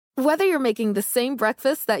Whether you're making the same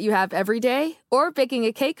breakfast that you have every day or baking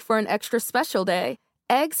a cake for an extra special day,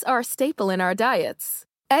 eggs are a staple in our diets.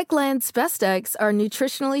 Eggland's best eggs are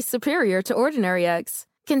nutritionally superior to ordinary eggs,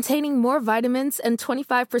 containing more vitamins and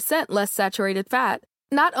 25% less saturated fat.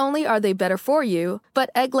 Not only are they better for you,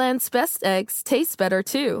 but Eggland's best eggs taste better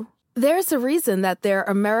too. There's a reason that they're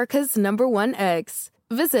America's #1 eggs.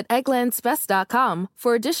 Visit egglandsbest.com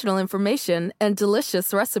for additional information and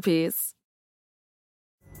delicious recipes.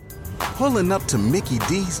 Pulling up to Mickey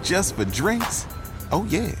D's just for drinks? Oh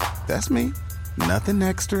yeah, that's me. Nothing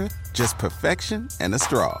extra, just perfection and a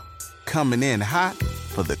straw. Coming in hot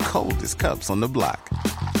for the coldest cups on the block.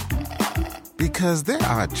 Because there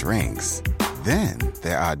are drinks. Then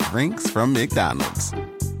there are drinks from McDonald's.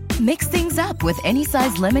 Mix things up with any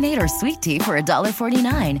size lemonade or sweet tea for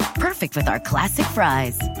 $1.49. Perfect with our classic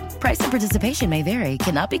fries. Price and participation may vary.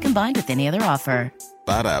 Cannot be combined with any other offer.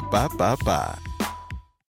 Ba-da-ba-ba-ba.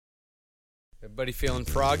 Everybody feeling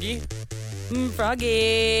froggy?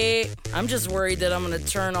 Froggy. I'm just worried that I'm going to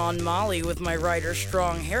turn on Molly with my Ryder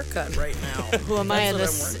Strong haircut right now. Who am I in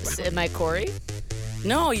this? Am I Corey?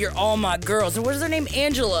 No, you're all my girls. And what is her name?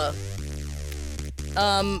 Angela.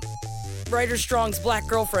 Ryder Strong's black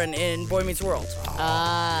girlfriend in Boy Meets World.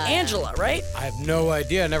 Angela, right? I have no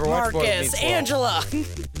idea. I never watched Boy Meets World. Angela.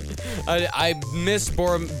 I missed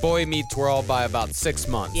Boy Meets World by about 6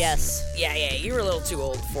 months. Yes. Yeah, you were a little too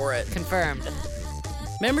old for it. Confirmed.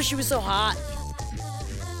 Remember she was so hot?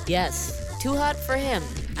 Yes. Too hot for him,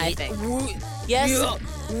 I think. Yes.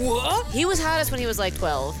 What? He was hottest when he was like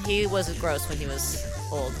 12. He wasn't gross when he was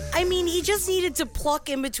old. I mean, he just needed to pluck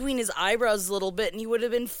in between his eyebrows a little bit and he would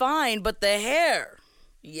have been fine, but the hair...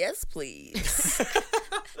 Yes, please.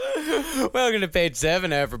 Welcome to Page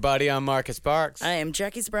 7, everybody. I'm Marcus Sparks. I am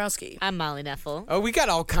Jackie Zabrowski. I'm Molly Neffel. Oh, we got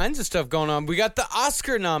all kinds of stuff going on. We got the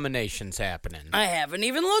Oscar nominations happening. I haven't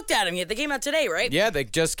even looked at them yet. They came out today, right? Yeah, they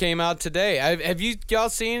just came out today. Have y'all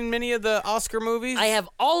seen many of the Oscar movies? I have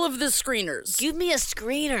all of the screeners. Give me a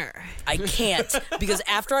screener. I can't, because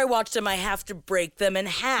after I watch them, I have to break them in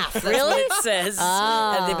half. That's Really? what it says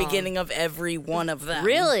at the beginning of every one of them.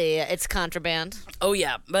 Really? It's contraband. Oh, yeah.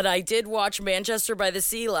 But I did watch Manchester by the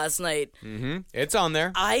Sea last night. Mm-hmm. It's on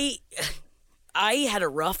there. I had a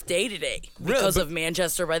rough day today because of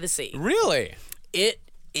Manchester by the Sea. Really? It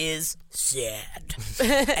is sad.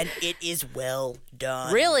 And it is well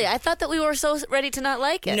done. Really? I thought that we were so ready to not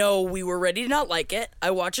like it. No, we were ready to not like it.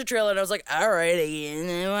 I watched a trailer and I was like, all right,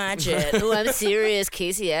 I watch it. Oh, I'm serious.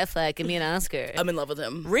 Casey Affleck, give me an Oscar. I'm in love with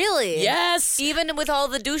him. Really? Yes. Even with all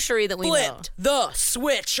the douchery that we Flipped the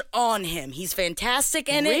switch on him. He's fantastic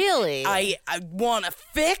in it. Really? I want to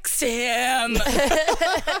fix him.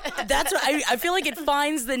 That's what I feel like it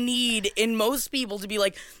finds the need in most people to be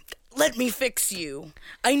like, let me fix you.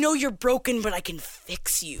 I know you're broken, but I can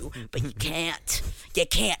fix you. But you can't. You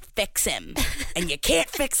can't fix him. And you can't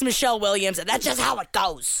fix Michelle Williams, and that's just how it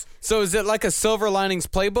goes. So is it like a Silver Linings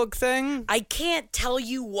Playbook thing? I can't tell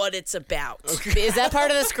you what it's about. Okay. Is that part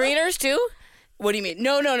of the screeners, too? What do you mean?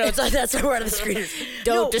 No, it's not, that's not part of the screeners.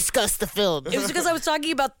 Don't discuss the film. It was because I was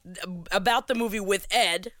talking about the movie with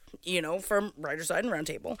Ed, from Writer's Side and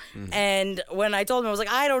Roundtable. Mm-hmm. And when I told him, I was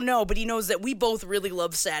like, I don't know, but he knows that we both really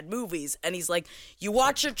love sad movies. And he's like, you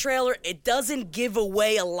watch a trailer, it doesn't give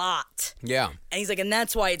away a lot. Yeah. And he's like, and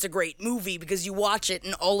that's why it's a great movie, because you watch it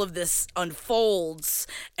and all of this unfolds,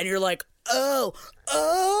 and you're like, oh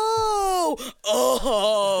no.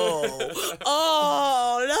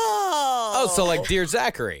 Oh, so like Dear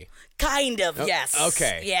Zachary. Kind of, yes.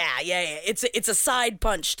 Okay. Yeah. It's a side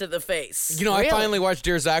punch to the face. I finally watched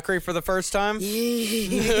Dear Zachary for the first time.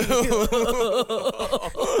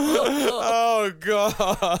 Oh,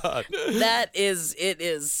 God.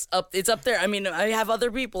 It's up there. I mean, I have other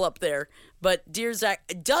people up there, but Dear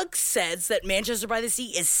Zach, Doug says that Manchester by the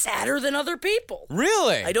Sea is sadder than other people.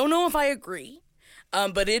 Really? I don't know if I agree,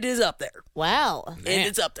 but it is up there. Wow.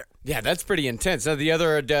 It's up there. Yeah, that's pretty intense. Now, the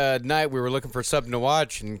other night, we were looking for something to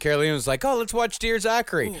watch, and Caroline was like, oh, let's watch Dear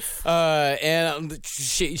Zachary. And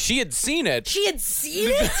she had seen it. She had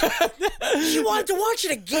seen it? She wanted to watch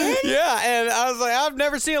it again? Yeah, and I was like, I've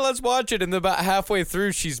never seen it. Let's watch it. And about halfway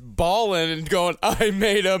through, she's bawling and going, I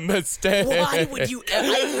made a mistake. Why would you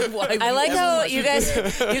ever? I like how you guys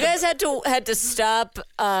had to stop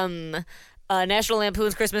National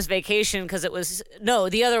Lampoon's Christmas Vacation because it was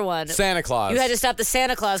the other one, Santa Claus. You had to stop the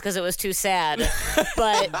Santa Claus because it was too sad,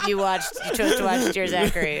 but you chose to watch Dear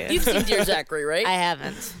Zachary. You've seen Dear Zachary, right? I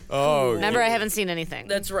haven't. Oh, remember, I haven't seen anything.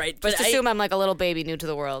 That's right. But just assume I'm like a little baby new to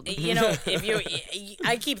the world.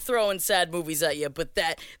 I keep throwing sad movies at you, but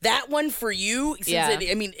that one for you, since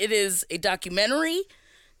it is a documentary.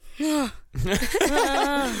 We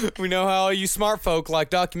know how you smart folk like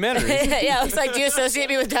documentaries. Yeah, I was like, do you associate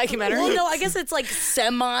me with documentary? Well, no, I guess it's like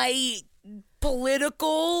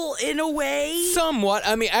semi-political in a way. Somewhat.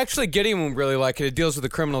 I mean, actually, Gideon would really like it. It deals with the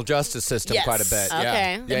criminal justice system Yes. quite a bit. Okay.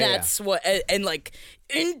 Yeah. And And that's what, and like,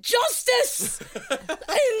 injustice!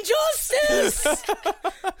 Injustice!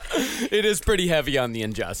 It is pretty heavy on the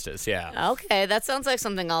injustice, yeah. Okay, that sounds like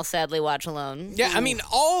something I'll sadly watch alone. Yeah, I mean,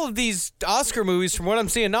 all of these Oscar movies, from what I'm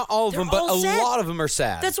seeing, not all of them, but all a sad. lot of them are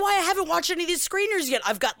sad. That's why I haven't watched any of these screeners yet.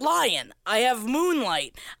 I've got Lion. I have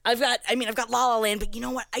Moonlight. I've got La La Land, but you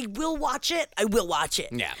know what? I will watch it.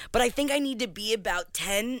 Yeah. But I think I need to be about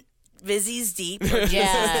 10 Vizzies deep, or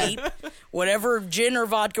Yeah. deep, whatever gin or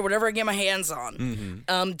vodka, whatever I get my hands on.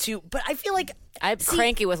 But I feel like I'm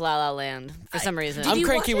cranky with La La Land for some reason. I'm you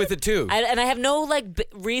cranky watch with it too. And I have no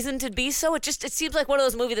reason to be so. It seems like one of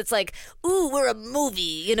those movies that's like, ooh, we're a movie,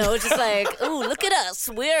 you know. It's just like, ooh, look at us,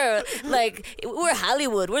 we're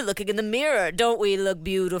Hollywood. We're looking in the mirror, don't we look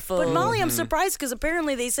beautiful? But Molly, I'm surprised because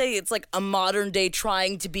apparently they say it's like a modern day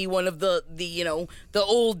trying to be one of the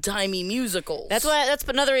old timey musicals. That's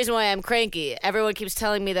another reason why I'm cranky. Everyone keeps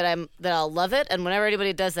telling me that I'll love it, and whenever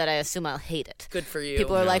anybody does that, I assume I'll hate it. Good for you.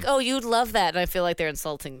 People are like, oh, you'd love that, and I feel like they're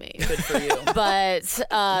insulting me. Good for you. But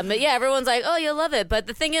yeah, everyone's like, oh, you'll love it. But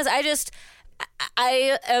the thing is,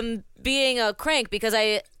 I am being a crank because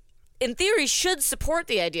I, in theory, should support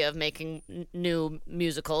the idea of making new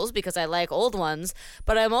musicals because I like old ones.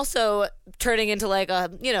 But I'm also turning into like a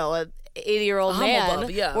 80-year-old man,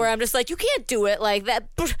 humbug, yeah. where I'm just like, you can't do it like that.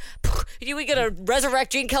 We gonna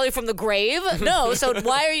resurrect Gene Kelly from the grave? No. So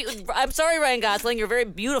why are you? I'm sorry, Ryan Gosling. You're very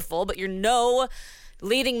beautiful, but you're no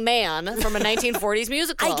leading man from a 1940s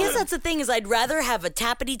musical. I guess that's the thing is I'd rather have a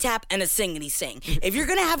tappity tap and a singity sing. If you're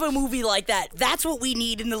gonna have a movie like that, that's what we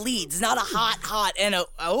need in the leads, not a hot and a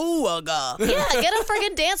Yeah, get a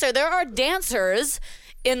friggin' dancer. There are dancers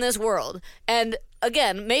in this world. And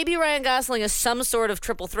again, maybe Ryan Gosling is some sort of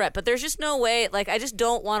triple threat, but there's just no way, like, I just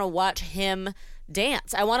don't want to watch him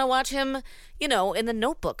dance. I want to watch him, in The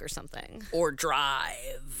Notebook or something. or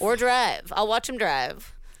drive. Or drive. I'll watch him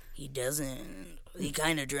drive. He doesn't. He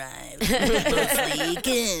kind of drives. Mostly he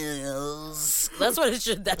kills. That's what it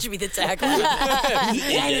should. That should be the tagline.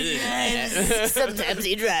 He kind of drives. Sometimes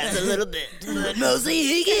he drives a little bit. But mostly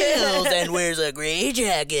he kills and wears a gray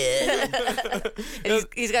jacket. And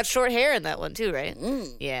he's got short hair in that one too, right?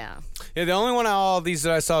 Yeah. Yeah, the only one of all these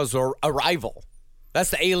that I saw was Arrival. That's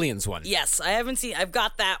the Aliens one. Yes, I haven't seen. I've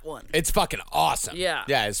got that one. It's fucking awesome. Yeah.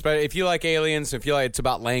 Yeah, if you like aliens, if you like, it's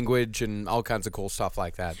about language and all kinds of cool stuff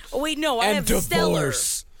like that. Oh wait, no, I And have divorce. Stellar.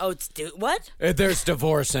 Oh, it's what? There's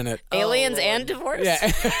divorce in it. Aliens and divorce?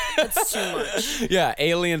 Yeah. That's too much. Yeah,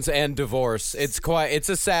 aliens and divorce. It's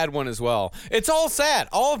a sad one as well. It's all sad.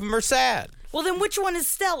 All of them are sad. Well, then which one is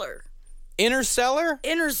Stellar? Interstellar?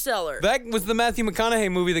 Interstellar. That was the Matthew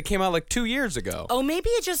McConaughey movie that came out like 2 years ago. Oh, maybe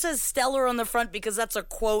it just says Stellar on the front because that's a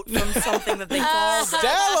quote from something that they call Stellar!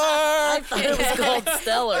 I thought it was called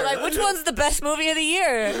Stellar. Like, which one's the best movie of the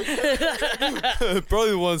year? Probably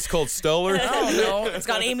the one that's called Stellar. I don't know. It's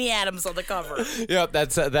got Amy Adams on the cover. Yep,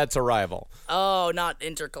 that's Arrival. Oh, not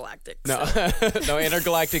Intergalactic. No, no,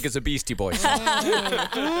 Intergalactic is a Beastie Boys song.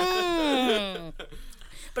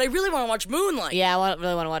 But I really want to watch Moonlight. Yeah, I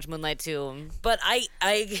really want to watch Moonlight too. But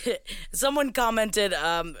someone commented,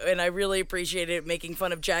 and I really appreciated it, making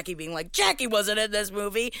fun of Jackie being like, Jackie wasn't in this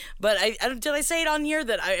movie. But did I say it on here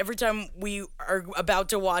that every time we are about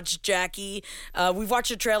to watch Jackie, we've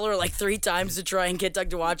watched the trailer like 3 times to try and get Doug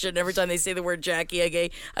to watch it. And every time they say the word Jackie,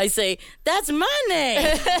 I say, that's my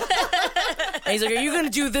name. And he's like, are you going to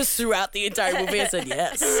do this throughout the entire movie? I said,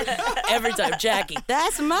 yes. Every time, Jackie,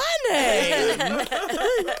 that's my name.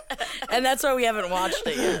 And that's why we haven't watched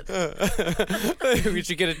it yet. We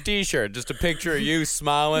should get a T-shirt, just a picture of you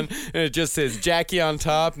smiling, and it just says Jackie on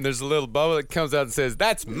top, and there's a little bubble that comes out and says,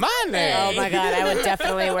 "That's my name." Oh my God, I would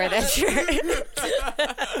definitely wear that shirt.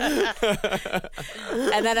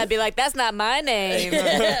 And then I'd be like, "That's not my name."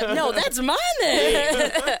 No, that's my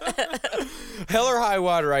name. Hell or High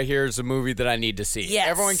Water, I hear, is a movie that I need to see. Yes.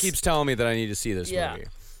 Everyone keeps telling me that I need to see this Yeah. movie.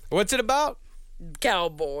 What's it about?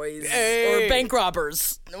 Cowboys Hey. or bank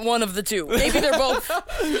robbers. One of the two. Maybe they're both.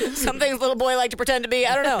 Some things little boy like to pretend to be.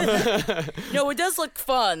 I don't know. No, it does look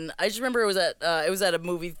fun. I just remember it was at a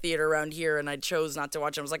movie theater around here, and I chose not to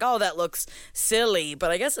watch it. I was like, oh, that looks silly, but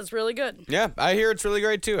I guess it's really good. Yeah, I hear it's really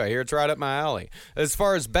great, too. I hear it's right up my alley. As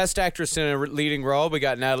far as Best Actress in a Leading Role, we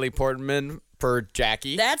got Natalie Portman for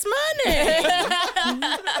Jackie. That's my name.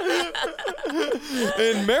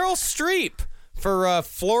 And Meryl Streep for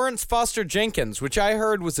Florence Foster Jenkins, which I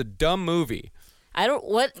heard was a dumb movie. I don't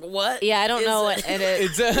what. Yeah, I don't know what it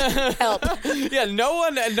is. Help. Yeah,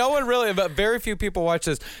 no one really, but very few people watch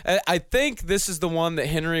this. I think this is the one that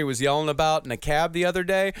Henry was yelling about in a cab the other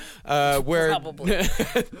day, where Probably.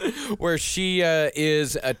 where she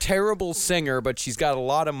is a terrible singer, but she's got a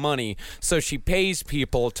lot of money, so she pays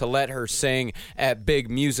people to let her sing at big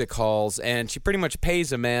music halls, and she pretty much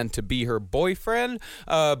pays a man to be her boyfriend,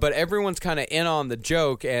 but everyone's kind of in on the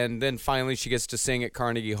joke, and then finally she gets to sing at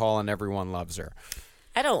Carnegie Hall, and everyone loves her.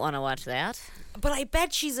 I don't want to watch that. But I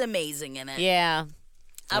bet she's amazing in it. Yeah.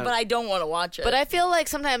 But I don't want to watch it. But I feel like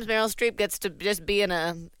sometimes Meryl Streep gets to just be in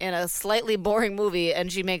a slightly boring movie,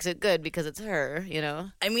 and she makes it good because it's her, you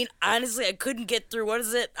know? I mean, honestly, I couldn't get through, what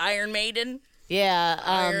is it, Iron Maiden? Yeah.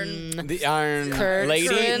 The Iron Curtain Lady?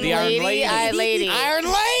 The Iron Lady? Lady? Iron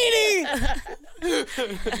Lady!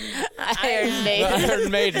 Iron Maiden.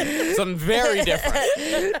 Iron Maiden. Something very different.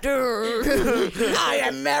 I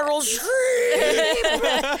am Meryl Streep!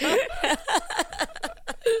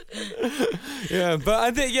 Yeah, but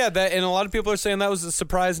I think that, and a lot of people are saying that was a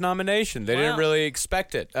surprise nomination. They didn't really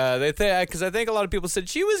expect it. Because I think a lot of people said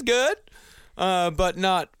she was good, but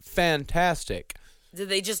not fantastic. Did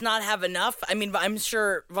they just not have enough? I mean, I'm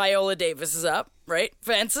sure Viola Davis is up, right?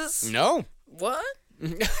 Frances? No. What?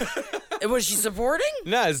 Was she supporting?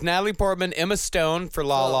 No, it's Natalie Portman, Emma Stone for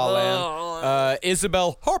La La Land,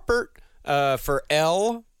 Isabel Huppert for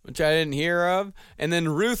Elle, which I didn't hear of, and then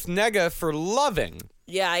Ruth Negga for Loving.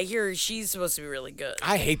 Yeah, I hear she's supposed to be really good.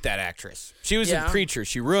 I hate that actress. She was in Preacher.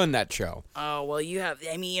 She ruined that show. Oh, well,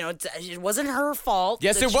 it wasn't her fault.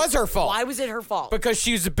 Yes, it was her fault. Why was it her fault? Because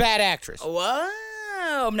she's a bad actress. Wow.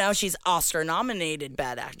 Now she's Oscar-nominated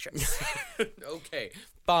bad actress. Okay,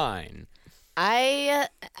 fine. I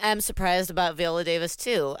am surprised about Viola Davis,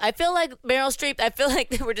 too. I feel like Meryl Streep, I feel like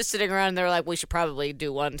they were just sitting around and they were like, we should probably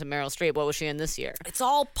do one to Meryl Streep. What was she in this year? It's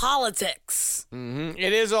all politics. Mm-hmm.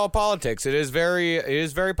 It is all politics. It is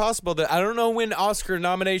very possible that, I don't know when Oscar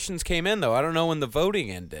nominations came in, though. I don't know when the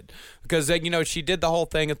voting ended. Because, she did the whole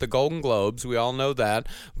thing at the Golden Globes. We all know that.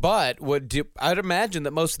 But I'd imagine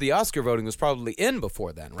that most of the Oscar voting was probably in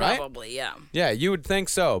before then, right? Probably, yeah. Yeah, you would think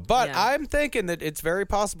so. But Yeah. I'm thinking that it's very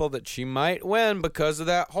possible that she might win because of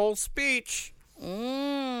that whole speech.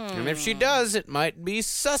 And if she does, it might be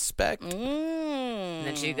suspect. And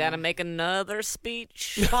then she got to make another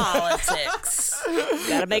speech. Politics.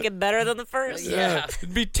 Got to make it better than the first. Yeah.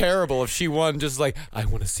 It'd be terrible if she won just like, I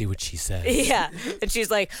want to see what she says. Yeah. And she's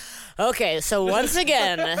like, okay, so once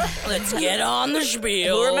again, Let's get on the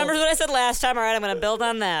spiel. who remembers what I said last time? All right, I'm going to build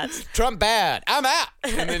on that. Trump bad. I'm out.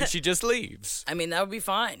 And then she just leaves. I mean, that would be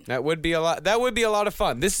fine. That would be a lot of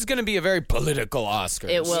fun. This is going to be a very political Oscars.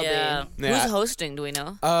 It will Yeah. be. Yeah. Who's hosting, do we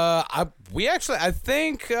know? I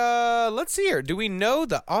think, let's see here. Do we know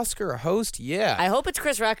the Oscar host? Yeah. I hope it's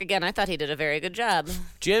Chris Rock again. I thought he did a very good job.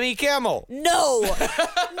 Jimmy Kimmel. No! No!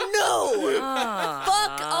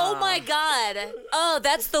 Fuck! Oh my god! Oh,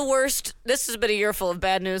 that's the worst. This has been a year full of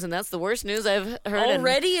bad news, and that's the worst news I've heard.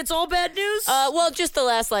 Already? It's all bad news? Well, just the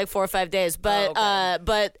last 4 or 5 days. But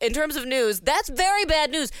but in terms of news, that's very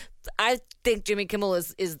bad news. I think Jimmy Kimmel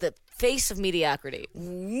is the face of mediocrity.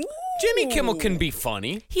 Jimmy Kimmel can be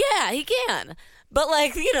funny. Yeah, he can. But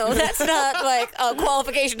that's not a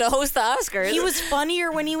qualification to host the Oscars. He was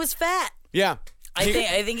funnier when he was fat. Yeah. I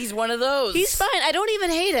think he's one of those. He's fine. I don't even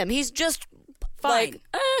hate him. He's just fine.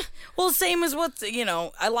 Well, same as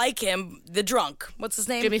I like him. The drunk. What's his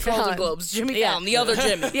name? Jimmy Golden Fallon. Globes. Jimmy Yeah. Fallon. The other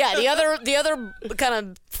Jimmy. Yeah, the other kind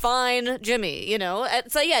of fine Jimmy,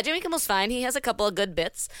 So yeah, Jimmy Kimmel's fine. He has a couple of good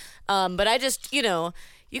bits. But I just, you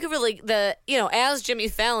could really as Jimmy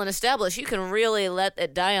Fallon established, you can really let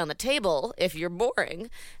it die on the table if you're boring.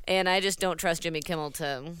 And I just don't trust Jimmy Kimmel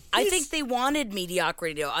to. I think they wanted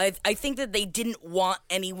mediocrity. I think that they didn't want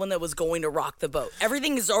anyone that was going to rock the boat.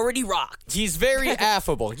 Everything is already rocked. He's very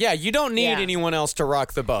affable. Yeah, you don't need anyone else to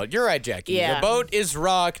rock the boat. You're right, Jackie. Yeah. The boat is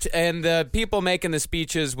rocked, and the people making the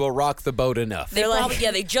speeches will rock the boat enough.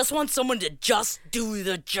 They just want someone to just do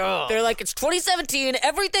the job. They're like, it's 2017.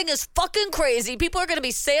 Everything is fucking crazy. People are going to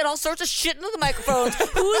be saying all sorts of shit into the microphones.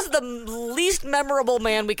 Who is the least memorable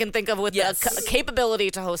man we can think of with the capability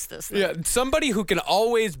to host this thing? Yeah, somebody who can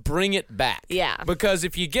always bring it back. Yeah. Because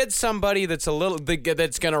if you get somebody that's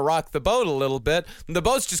that's going to rock the boat a little bit, the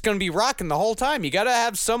boat's just going to be rocking the whole time. You got to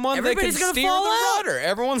have someone Everybody's that can gonna steer fall the out. rudder.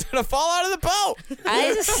 Everyone's going to fall out of the boat.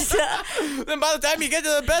 Then by the time you get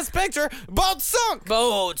to the best picture, boat sunk.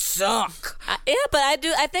 Boat sunk. Yeah, but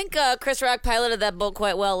I think Chris Rock piloted that boat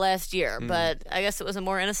quite well last year, but I guess it was a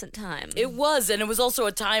more innocent time. It was, and it was also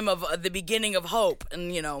a time of the beginning of hope.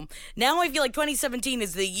 And, now I feel like 2017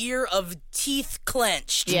 is the year of teeth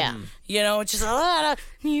clenched. Yeah. You know, it's just a lot of,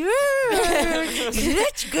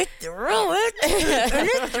 let's get through it, and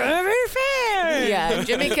it's very fair. Yeah,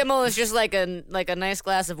 Jimmy Kimmel is just like a nice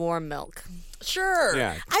glass of warm milk. Sure.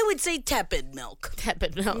 Yeah. I would say tepid milk.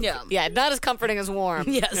 Tepid milk. Yeah. Yeah, not as comforting as warm.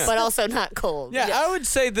 Yes. But also not cold. Yeah, I would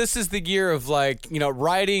say this is the year of, like, you know,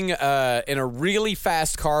 riding in a really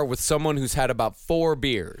fast car with someone who's had about 4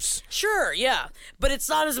 beers. Sure, yeah. But it's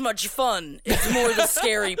not as much fun. It's more the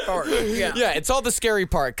scary part. Yeah. Yeah, it's all the scary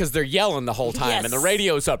part because they're yelling the whole time Yes. and the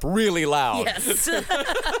radio's up really loud. Yes.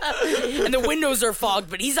 And the windows are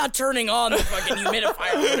fogged, but he's not turning on the fucking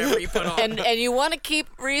humidifier or whatever you put on. And you want to keep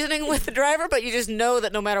reasoning with the driver, but you just know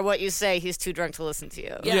that no matter what you say, he's too drunk to listen to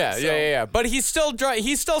you. Yeah. But he's still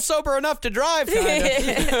he's still sober enough to drive, kind of.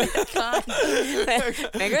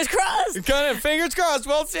 Fingers crossed. Kind of, fingers crossed.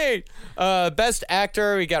 We'll see. Best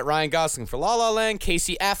actor, we got Ryan Gosling for La La Land,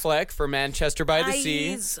 Casey Affleck for Manchester by the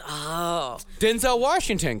Sea, Denzel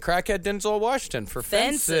Washington, crackhead Denzel Washington for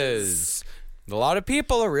Fences. A lot of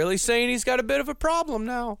people are really saying he's got a bit of a problem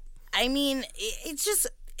now. I mean, it's just...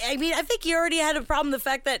 I mean, I think he already had a problem. The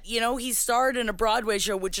fact that, you know, he starred in a Broadway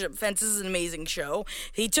show, which Fences is an amazing show.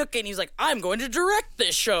 He took it and he was like, I'm going to direct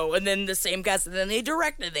this show. And then the same cast, and then they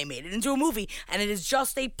made it into a movie. And it is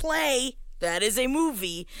just a play that is a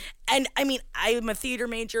movie. And I mean, I'm a theater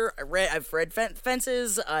major. I've read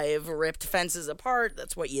Fences. I've ripped Fences apart.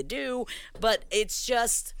 That's what you do. But it's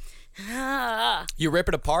just... You rip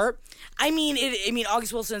it apart? I mean,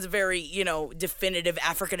 August Wilson is a very, you know, definitive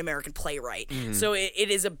African-American playwright. Mm-hmm. So it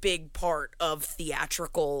is a big part of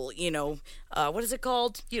theatrical, you know, what is it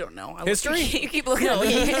called? You don't know. History? You keep looking at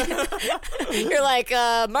me. You're like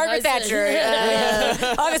Margaret Thatcher,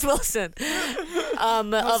 August Wilson.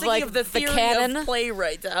 Of like the theory canon of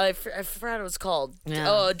playwright. I forgot what it was called.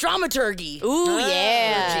 Yeah. Dramaturgy. Ooh,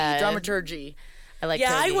 yeah. Dramaturgy. I like Yeah,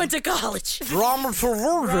 turkey. I went to college.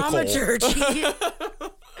 Dramaturgical. Dramaturgy.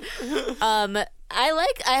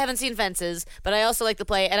 I haven't seen Fences, but I also like the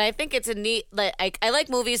play, and I think it's a neat. Like I like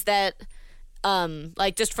movies that,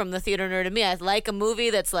 like just from the theater nerd in me, I like a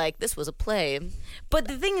movie that's like this was a play. But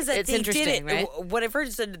the thing is that It's they did interesting, it. right? What I've heard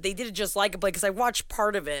is that they did it just like a play because I watched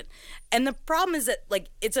part of it, and the problem is that like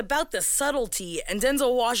it's about the subtlety. And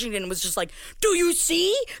Denzel Washington was just like, "Do you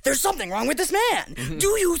see? There's something wrong with this man. Do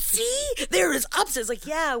you see? There is upsets. Like,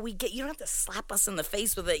 yeah, we get. You don't have to slap us in the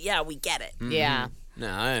face with it. Yeah, we get it. Yeah. No,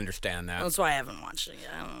 I understand that. That's why I haven't watched it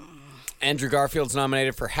yet. Andrew Garfield's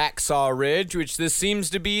nominated for Hacksaw Ridge, which this seems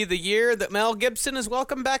to be the year that Mel Gibson is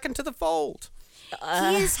welcomed back into the fold.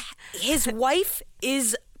 His wife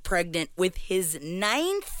is pregnant with his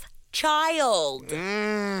 9th child.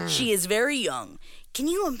 She is very young. Can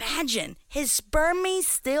you imagine? His spermie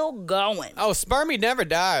still going. Oh, spermie never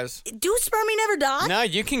dies. Do spermie never die? No,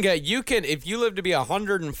 you can if you live to be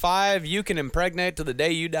 105, you can impregnate to the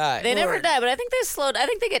day you die. They never die, but I think I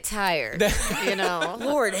think they get tired. You know.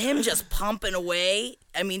 Lord, him just pumping away.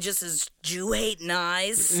 I mean, just his Jew-hating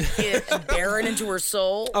eyes bearing into her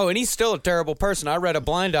soul. Oh, and he's still a terrible person. I read a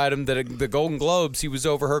blind item that at the Golden Globes, he was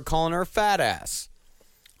overheard calling her a fat ass.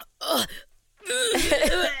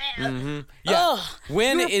 Yeah.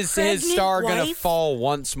 When Your is his pregnant star gonna wife? fall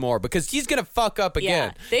once more? Because he's gonna fuck up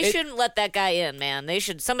again. Yeah, they shouldn't let that guy in, man.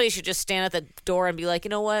 Somebody should just stand at the door and be like, you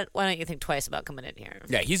know what? Why don't you think twice about coming in here?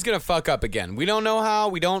 Yeah, he's gonna fuck up again. We don't know how,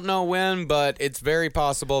 we don't know when, but it's very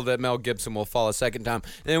possible that Mel Gibson will fall a second time.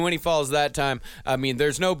 And then when he falls that time, I mean,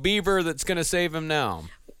 there's no beaver that's gonna save him now.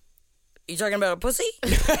 You talking about a pussy?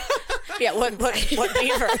 Yeah, what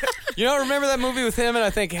beaver? You know, remember that movie with him and I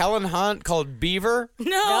think Helen Hunt called Beaver?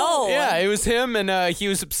 No. Yeah, it was him and he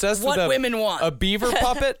was obsessed What with women want. a beaver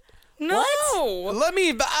puppet. No.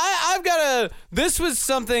 I've got this was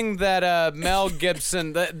something that Mel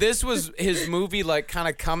Gibson, this was his movie like kind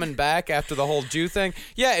of coming back after the whole Jew thing.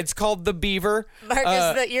 Yeah, it's called The Beaver. Marcus,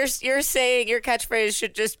 that you're saying your catchphrase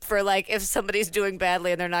should just for like if somebody's doing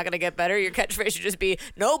badly and they're not going to get better, your catchphrase should just be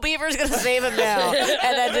no beaver's going to save him now,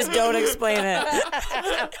 and then just don't explain it.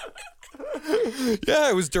 Yeah,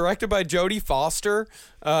 it was directed by Jodie Foster.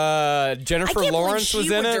 Jennifer Lawrence was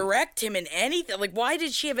in it. I can't believe she would direct him in anything. Like, why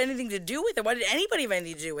did she have anything to do with it? Why did anybody have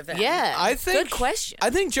anything to do with it? Yeah, I think, good question.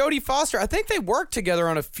 I think Jodie Foster, I think they worked together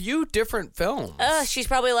on a few different films. She's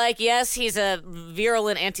probably like, yes, he's a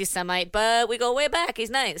virulent anti-Semite, but we go way back.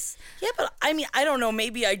 He's nice. Yeah, but I mean, I don't know.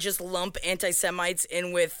 Maybe I just lump anti-Semites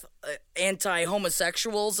in with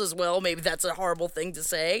anti-homosexuals as well. Maybe that's a horrible thing to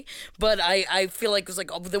say. But I feel like it was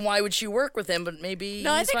like, oh, then why would she work work with him, but maybe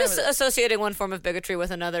No, I he's think fine with it. associating one form of bigotry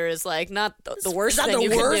with another is like not the worst not thing the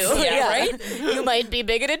you worst, can do. yeah, right? You might be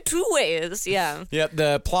bigoted 2 ways. Yeah. Yep,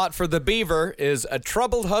 the plot for The Beaver is a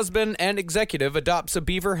troubled husband and executive adopts a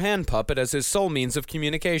beaver hand puppet as his sole means of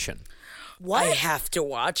communication. What? I have to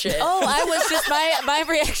watch it. Oh, I was just my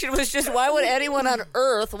reaction was just why would anyone on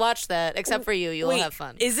earth watch that except for you? You'll Wait, have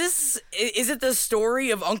fun. Is it the story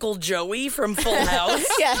of Uncle Joey from Full House?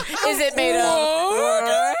 Yeah. Is it made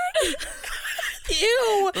up?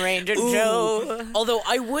 Ew. Ranger Joe. Although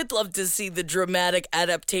I would love to see the dramatic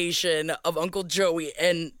adaptation of Uncle Joey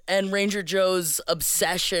and Ranger Joe's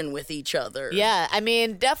obsession with each other. Yeah, I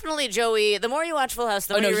mean, definitely Joey. The more you watch Full House,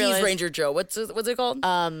 the more you realize. He's Ranger Joe. What's it called?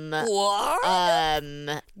 What?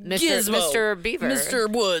 Gizmo. Mr. Beaver.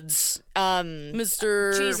 Mr. Woods.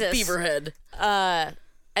 Mr. Jesus. Beaverhead.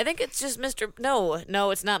 I think it's just Mr. No,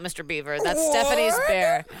 it's not Mr. Beaver. That's Stephanie's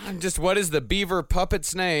bear. Just what is the beaver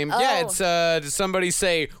puppet's name? Oh. Yeah, it's did somebody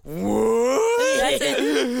say what?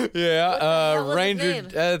 Yeah, was his Ranger. name?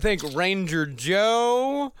 I think Ranger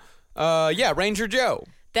Joe. Yeah, Ranger Joe.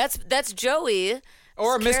 That's Joey.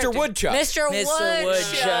 Or Mr. Woodchuck. Mr. Mr.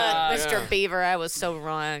 Woodchuck. Mr. Yeah. Beaver. I was so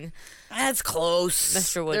wrong. That's close.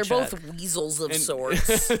 Mr. They're Woodchuck. both weasels of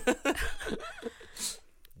sorts.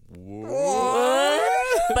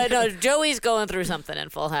 But no, Joey's going through something in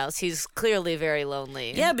Full House. He's clearly very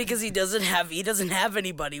lonely. Yeah, because he doesn't have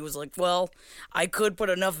anybody who's like, well, I could put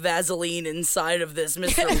enough Vaseline inside of this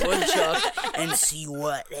Mr. Woodchuck and see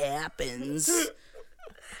what happens.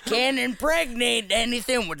 Can't impregnate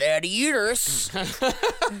anything without a uterus.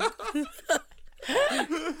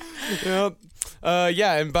 Yep.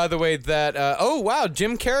 Yeah, and by the way, that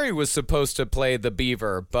Jim Carrey was supposed to play the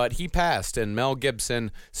Beaver, but he passed, and Mel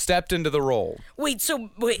Gibson stepped into the role. Wait, what?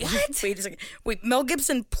 Wait a second. Wait, Mel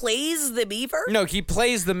Gibson plays the beaver? No, he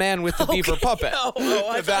plays the man with the beaver puppet.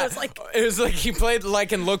 I thought It was like he played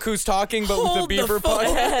like in Look Who's Talking, but with the Hold the beaver phone.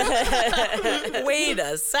 puppet. Wait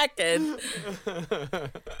a second.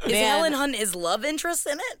 Is Helen Hunt his love interest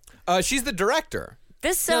in it? She's the director.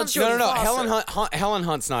 This sounds Jodie No. Foster. Helen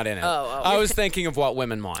Hunt's not in it. Oh. I was thinking of What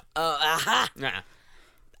Women Want. Aha. Nah.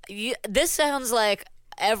 This sounds like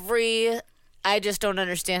I just don't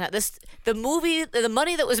understand how the money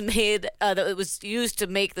that was made that it was used to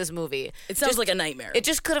make this movie. It sounds like a nightmare. It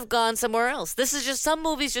just could have gone somewhere else. This is just some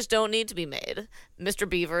movies just don't need to be made. Mr.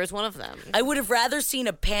 Beaver is one of them. I would have rather seen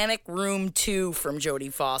a Panic Room 2 from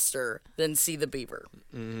Jodie Foster than see the beaver.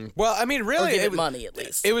 Well, I mean, really, Or give it was- money, at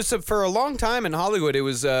least. It was for a long time in Hollywood. It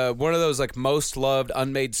was one of those like most loved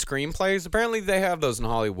unmade screenplays. Apparently, they have those in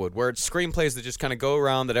Hollywood where it's screenplays that just kind of go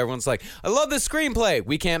around that everyone's like, "I love this screenplay.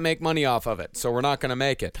 We can't make money off of it, so we're not going to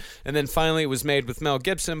make it." And then finally, it was made with Mel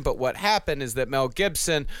Gibson. But what happened is that Mel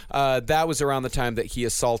Gibson, that was around the time that he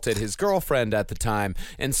assaulted his girlfriend at the time,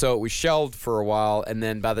 and so it was shelved for a while. And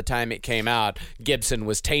then by the time it came out, Gibson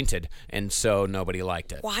was tainted, and so nobody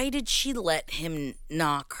liked it. Why did she let him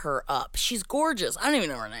knock her up? She's gorgeous. I don't even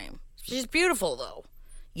know her name. She's beautiful, though.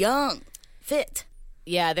 Young. Fit.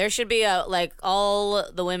 Yeah, there should be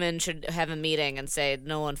all the women should have a meeting and say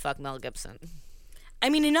no one fuck Mel Gibson. I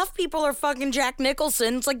mean, enough people are fucking Jack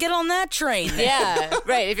Nicholson. It's like, get on that train. Yeah,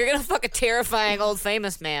 right. If you're gonna fuck a terrifying old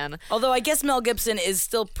famous man. Although I guess Mel Gibson is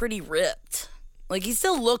still pretty ripped. Like, he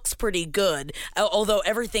still looks pretty good. Although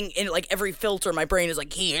everything in, like, every filter in my brain is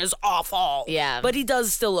like, he is awful. Yeah. But he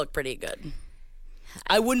does still look pretty good.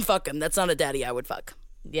 I wouldn't fuck him. That's not a daddy I would fuck.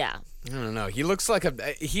 Yeah. I don't know. He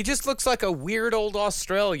just looks like a weird old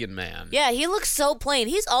Australian man. Yeah, he looks so plain.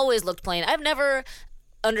 He's always looked plain. I've never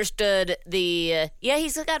understood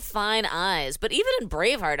he's got fine eyes, but even in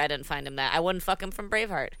Braveheart I didn't find him that. I wouldn't fuck him from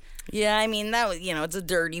Braveheart. Yeah, I mean, that was, it's a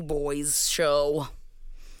dirty boys show.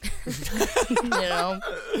 Or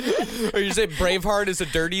you say Braveheart is a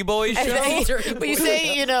dirty boy show? But you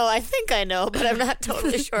say, I think I know, but I'm not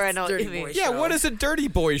totally sure I know what Dirty you mean. boy Yeah, show. what is a dirty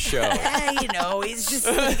boy show? He's just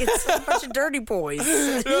like, it's a bunch of dirty boys.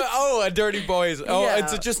 Oh, a dirty boys. Oh, Yeah.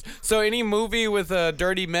 it's just so any movie with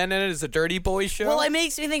dirty men in it is a dirty boy show. Well, it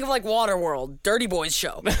makes me think of like Waterworld, dirty boys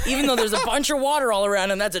show. Even though there's a bunch of water all around,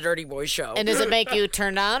 and that's a dirty boy show. And does it make you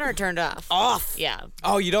turned on or turned off? Off. Yeah.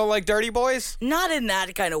 Oh, you don't like dirty boys? Not in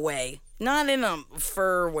that kind of way. Not in a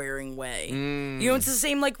fur-wearing way. It's the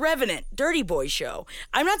same like Revenant, dirty boy show.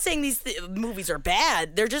 I'm not saying these movies are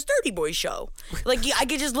bad. They're just dirty boy show. Like, I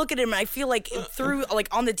could just look at him and I feel like through, like,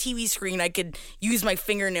 on the TV screen, I could use my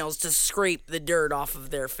fingernails to scrape the dirt off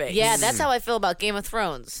of their face. Yeah, that's how I feel about Game of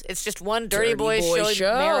Thrones. It's just one dirty boy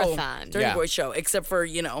show marathon. Dirty boy show, except for,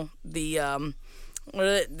 the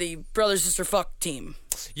brother sister fuck team.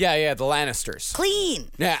 Yeah, the Lannisters. Clean.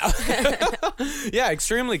 Yeah. Yeah,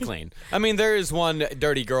 extremely clean. I mean, there is one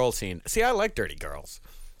dirty girl scene. See, I like dirty girls.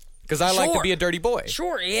 Because I like to be a dirty boy.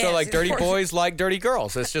 Sure, yeah. So, like, dirty boys like dirty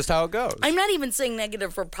girls. That's just how it goes. I'm not even saying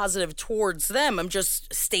negative or positive towards them. I'm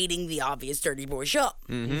just stating the obvious dirty boy show.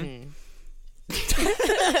 Mm-hmm.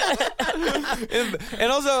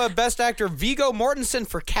 And also, Best Actor Viggo Mortensen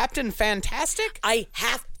for Captain Fantastic. I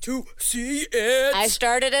have to see it. I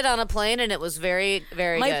started it on a plane, and it was very,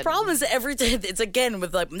 very good. My problem is every time it's again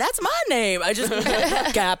with like, that's my name. I just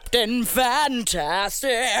Captain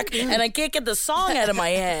Fantastic, and I can't get the song out of my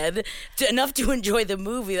head enough to enjoy the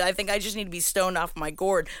movie. I think I just need to be stoned off my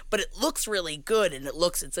gourd. But it looks really good, and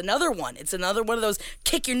it's another one. It's another one of those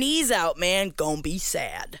kick your knees out, man. Gonna be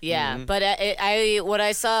sad. Yeah, but what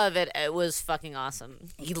I saw of it, it was fucking awesome.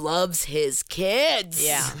 He loves his kids.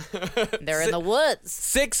 Yeah, they're in the woods.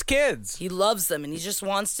 6 kids. He loves them, and he just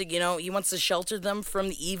wants to, he wants to shelter them from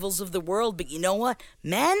the evils of the world. But you know what?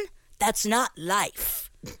 Men, that's not life.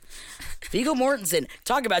 Viggo Mortensen,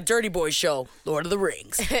 talk about Dirty Boy show, Lord of the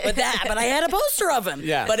Rings. But I had a poster of him.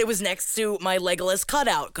 Yeah. But it was next to my Legolas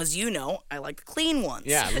cutout, because I like the clean ones.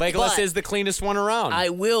 Yeah, Legolas is the cleanest one around. I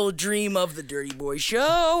will dream of the Dirty Boy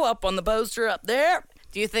show up on the poster up there.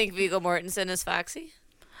 Do you think Viggo Mortensen is Foxy?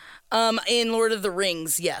 In Lord of the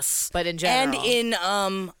Rings, yes. But in general. And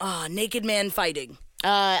in Naked Man Fighting.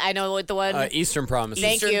 I know what the one. Eastern Promises.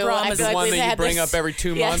 Thank Eastern you. Promises. I feel The like one we've that you had bring this, up every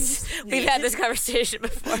 2 months. Yes, we've had this conversation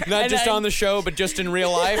before. Not just on the show, but just in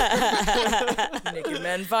real life. Naked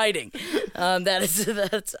Men Fighting. But just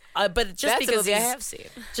That's because a movie I have seen.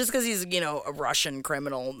 Just because he's a Russian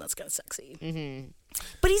criminal, that's kind of sexy. Mm-hmm.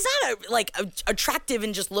 But he's not attractive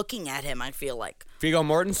in just looking at him. I feel like Viggo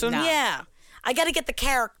Mortensen. Yeah, I got to get the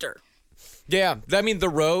character. Yeah, I mean The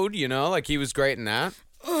Road. Like he was great in that.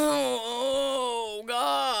 Oh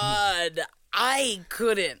God, I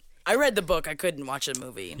couldn't. I read the book. I couldn't watch the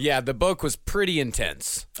movie. Yeah, the book was pretty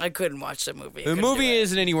intense. I couldn't watch the movie. The movie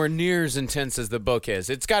isn't anywhere near as intense as the book is.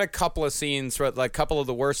 It's got a couple of scenes, like a couple of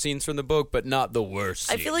the worst scenes from the book, but not the worst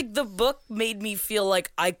scene. I feel like the book made me feel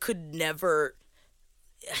like I could never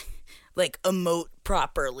emote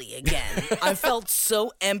properly again. I felt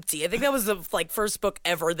so empty. I think that was the first book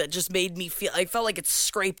ever that just made me feel. I felt like it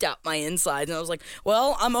scraped out my insides, and I was like,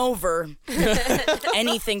 "Well, I'm over.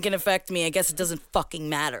 Anything can affect me. I guess it doesn't fucking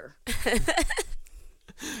matter."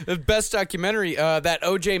 The best documentary, that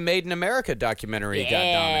O.J. Made in America documentary got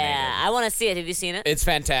nominated. Yeah, I want to see it. Have you seen it? It's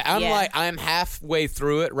fantastic. I'm halfway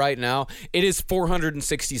through it right now. It is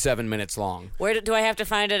 467 minutes long. Where do I have to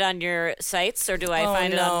find it on your sites, or do I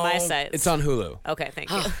find it on my sites? It's on Hulu. Okay,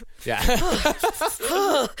 thank you. Yeah.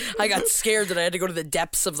 I got scared that I had to go to the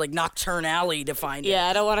depths of Nocturne Alley to find it. Yeah,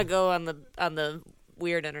 I don't want to go on the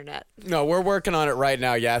weird internet. No, we're working on it right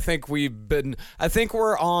now. Yeah, I think we're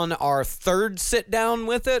on our 3rd sit down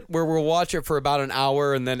with it, where we'll watch it for about an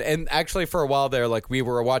hour, and actually for a while there, we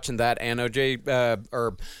were watching that and OJ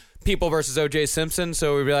or People versus O.J. Simpson.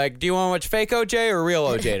 So we'd be like, do you want to watch fake O.J. or real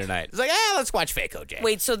O.J. tonight? It's like, let's watch fake O.J.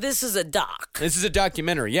 Wait, so this is a doc? This is a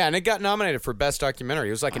documentary. Yeah, and it got nominated for Best Documentary.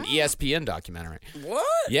 It was like an ESPN documentary. What?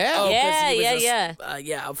 Yeah. Oh, 'cause Yeah.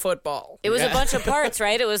 he was football. It was a bunch of parts,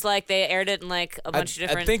 right? It was like they aired it in a bunch of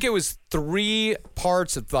different. I think it was 3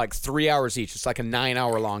 parts of 3 hours each. It's like a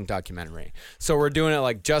 9-hour long documentary. So we're doing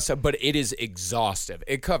it but it is exhaustive.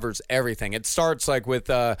 It covers everything. It starts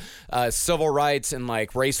with civil rights and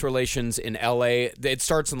race relations in LA. It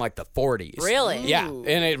starts in the 40s. Really? Yeah. And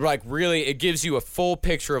it really it gives you a full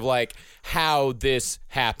picture of how this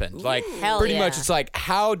happened. Hell pretty yeah. much it's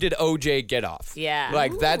how did OJ get off? Yeah.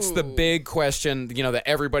 That's the big question, that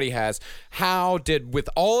everybody has. With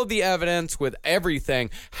all of the evidence, with everything,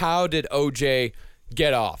 how did OJ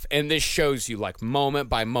get off? And this shows you moment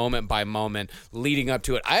by moment by moment leading up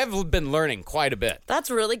to it. I have been learning quite a bit.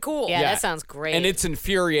 That's really cool. Yeah, that sounds great. And it's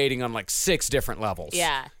infuriating on 6 different levels.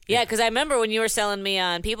 Yeah. Yeah, because I remember when you were selling me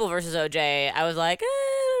on People versus OJ, I was like,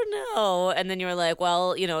 I don't know. And then you were like,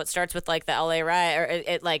 well, it starts with the LA riot, or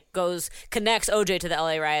it connects OJ to the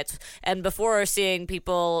LA riots. And before seeing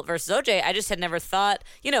People versus OJ, I just had never thought,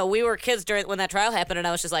 we were kids when that trial happened, and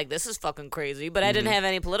I was just like, this is fucking crazy. But I didn't have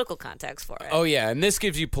any political context for it. Oh, yeah. And this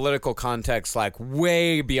gives you political context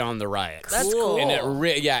way beyond the riots. That's cool. And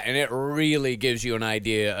it really gives you an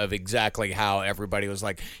idea of exactly how everybody was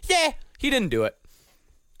like, yeah, he didn't do it.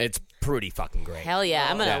 It's pretty fucking great. Hell yeah.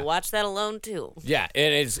 I'm going to Yeah. watch that alone, too. Yeah,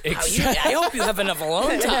 it is. I hope you have enough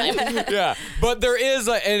alone time. Yeah, but there is,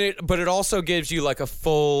 but it also gives you a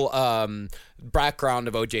full background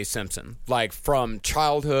of O.J. Simpson, from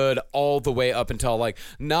childhood all the way up until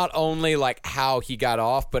not only how he got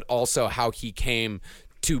off, but also how he came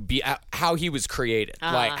to be how he was created,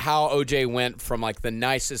 like how OJ went from like the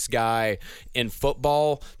nicest guy in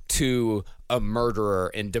football to a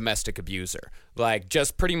murderer and domestic abuser. Like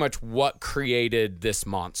just pretty much what created this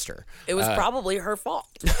monster. It was probably her fault.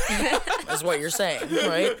 Is what you're saying,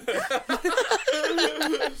 right?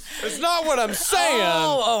 It's not what I'm saying.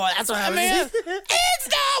 Oh, that's what I mean. It's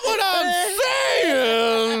not what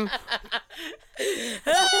I'm saying.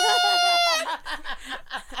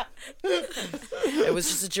 It was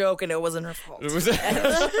just a joke, and it wasn't her fault. It was.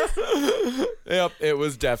 Yep, it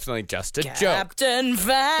was definitely just a joke. Captain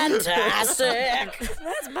Fantastic.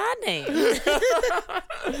 That's my name.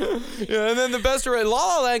 Yeah, and then the best La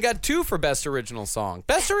La Land got 2 for best original song.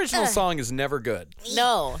 Best original song is never good.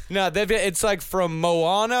 No. No, it's like from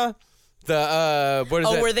Moana. The what is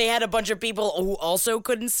it? Where they had a bunch of people who also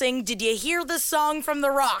couldn't sing. Did you hear the song from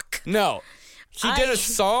The Rock? No. He did a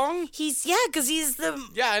song? Because he's the...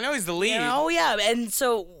 Yeah, I know he's the lead. Oh, yeah, and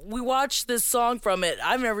so we watched this song from it.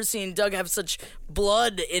 I've never seen Doug have such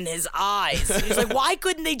blood in his eyes. He's like, why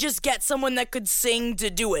couldn't they just get someone that could sing to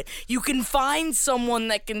do it? You can find someone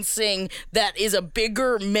that can sing that is a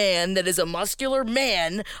bigger man, that is a muscular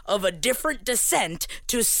man of a different descent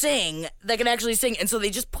to sing, that can actually sing. And so they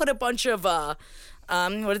just put a bunch of, what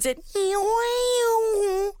is it?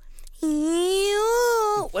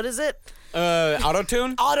 What is it?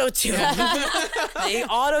 Auto-tune? Auto-tune. They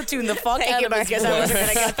auto-tune the fuck out of his voice. I wasn't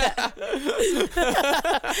gonna get that.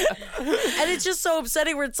 And it's just so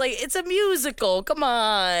upsetting where it's like, it's a musical. Come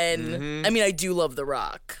on. Mm-hmm. I mean, I do love The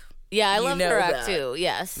Rock. Yeah, I love The know Rock that. too.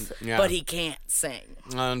 Yes, Yeah. But he can't sing.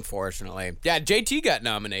 Unfortunately. Yeah, JT got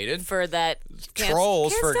nominated. for that.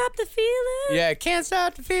 Trolls Can't for- stop the feeling. Yeah, Can't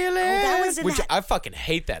Stop the Feeling. that was in Which that- I fucking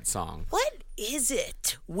hate that song. What is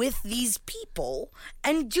it with these people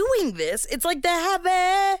and doing this? It's like the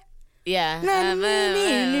happy. Yeah.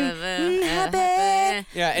 Happy.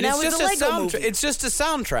 Yeah, and Now it's it's just a a Lego soundtrack. movie. It's just a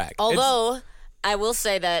soundtrack. Although I will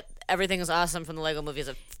say that Everything Is Awesome from the Lego Movie is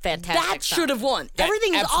a fantastic That song. should have won. That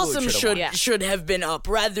Everything is absolutely awesome should've won. should have been up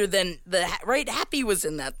rather than right. Happy was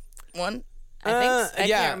in that one. I think I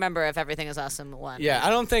yeah. can't remember if Everything Is Awesome won. Yeah,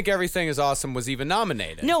 I don't think Everything Is Awesome was even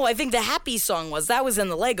nominated. No, I think the Happy song was. That was in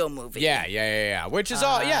the Lego movie. Yeah. Which is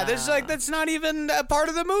all. Yeah, there's like that's not even a part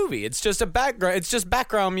of the movie. It's just a background. It's just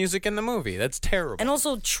background music in the movie. That's terrible. And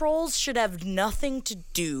also, Trolls should have nothing to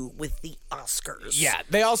do with the Oscars. Yeah,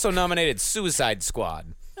 they also nominated Suicide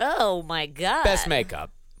Squad, Oh my god. best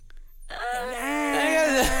makeup.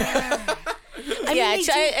 I Yeah, mean,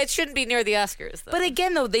 they do- it shouldn't be near the Oscars though. But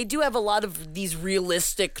again, though, they do have a lot of these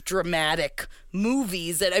realistic, dramatic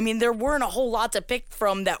movies that, I mean, there weren't a whole lot to pick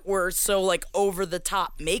from that were so, like, over the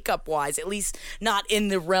top makeup wise, at least not in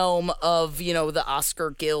the realm of, the Oscar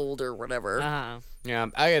Guild or whatever.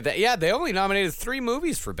 Yeah, they only nominated 3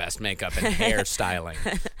 movies for best makeup and hairstyling.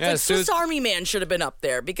 Yeah, Like, Swiss Army Man should have been up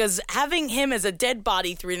there because having him as a dead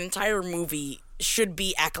body through an entire movie should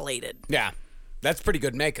be accoladed. yeah, that's pretty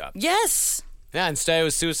good makeup. Yes. Yeah, instead it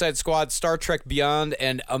was Suicide Squad, Star Trek Beyond,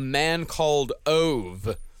 and A Man Called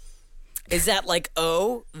Ove. Is that like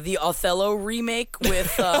the Othello remake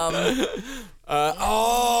with What was it? Why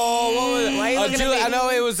are you looking at me? I know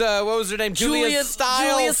it was what was her name? Julia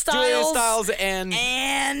Stiles. Julia Stiles and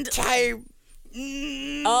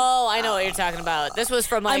Oh, I know what you're talking about. This was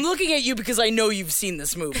from like I'm looking at you because I know you've seen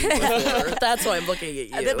this movie before. That's why I'm looking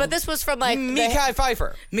at you. but this was from like Mekhi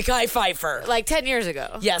Phifer. Mekhi Phifer. like 10 years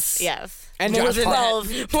ago. Yes. Yes. And More Josh than Hart.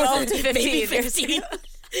 that. 12 to 15. Maybe 15.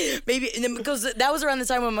 Maybe and then because that was around the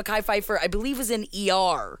time when Mekhi Phifer, I believe, was in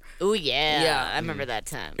ER. Oh yeah. Yeah. I remember that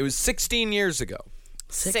time. It was 16 years ago.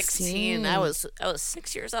 16. I was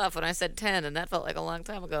 6 years off when I said 10, and that felt like a long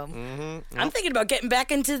time ago. I'm thinking about getting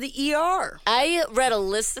back into the ER. I read a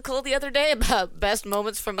listicle the other day about best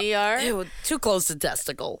moments from ER. Ew, too close to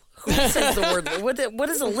testicle. Who says the word? What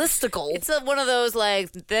is a listicle? It's one of those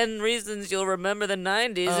like then reasons you'll remember the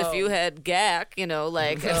 90s if you had GAC,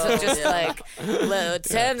 like it's just like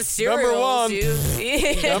 10 cereals. Number 1.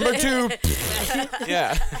 You, Number 2.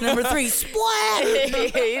 Yeah. Number 3,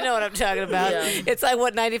 splat. you know what I'm talking about. Yeah. It's like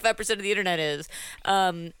what 95% of the internet is.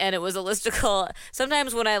 And it was a listicle.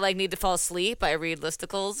 Sometimes when I need to fall asleep, I read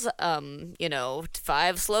listicles.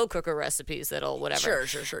 5 slow cooker recipes that'll whatever.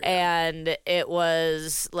 Sure. And it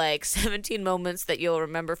was like like 17 moments that you'll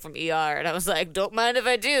remember from ER. And I was like, don't mind if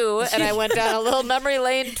I do. And I went down a little memory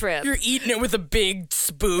lane trip. You're eating it with a big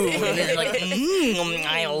spoon. And you're like,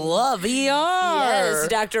 I love ER. Yes,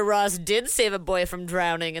 Dr. Ross did save a boy from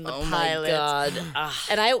drowning in the pilot. Oh, my God.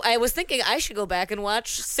 And I was thinking I should go back and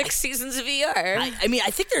watch 6 seasons of ER. I mean,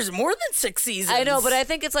 I think there's more than 6 seasons. I know, but I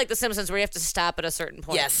think it's like The Simpsons where you have to stop at a certain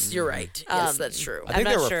point. Yes, you're right. Yes, that's true. I think I'm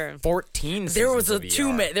there not were sure. 14 seasons There was of too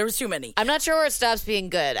ER. many. There was too many. I'm not sure where it stops being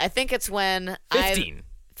good. I think it's when 15.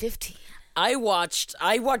 15. I watched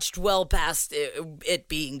well past it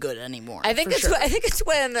being good anymore. I think for it's sure. I think it's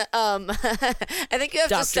when I think you have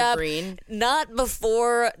Dr. to stop Green. not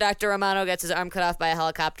before Dr. Romano gets his arm cut off by a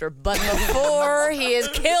helicopter, but before he is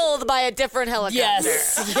killed by a different helicopter.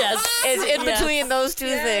 Yes. It's in between those two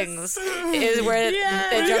things is where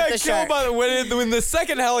they He jump got the killed shark. by when the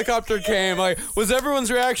second helicopter came. Like, was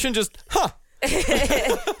everyone's reaction just, huh?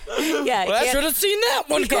 Yeah, Well, Should have seen that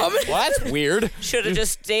one coming. Well, that's weird. should have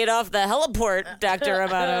just stayed off the heliport, Dr.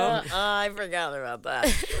 Romano. I forgot about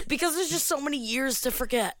that. Because there's just so many years to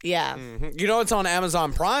forget. Yeah. You know what's on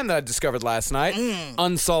Amazon Prime that I discovered last night?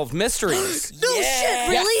 Unsolved Mysteries. No shit,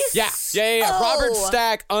 really? Yeah. Oh. Robert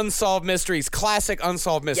Stack, Unsolved Mysteries. Classic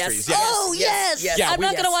Unsolved Mysteries. Yes. Oh, yes. Yes. Yeah, I'm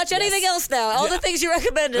not going to watch anything else now. All the things you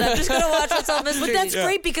recommended, I'm just going to watch Unsolved Mysteries. But that's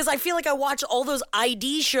great because I feel like I watch all those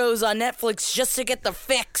ID shows on Netflix just to get the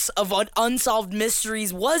fix of what Unsolved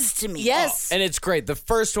Mysteries was to me. Yes. And it's great. The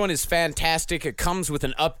first one is fantastic. It comes with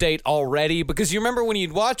an update already because you remember when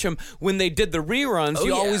you'd watch them, when they did the reruns,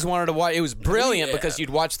 you always wanted to watch. It was brilliant because you'd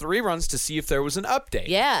watch the reruns to see if there was an update.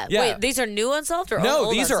 Yeah. Wait, these are new Unsolved or No,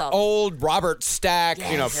 old these Unsolved? are old Robert Stack,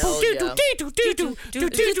 fucking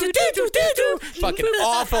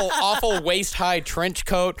awful waist-high trench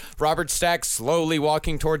coat. Robert Stack slowly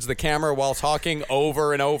walking towards the camera while talking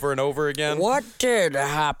over and over and over again. What did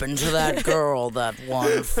happen to that girl that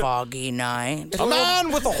one foggy night? A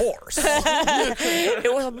man with a horse.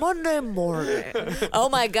 It was a Monday morning. Oh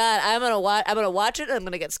my God! I'm gonna watch it. And I'm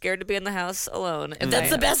gonna get scared to be in the house alone. That's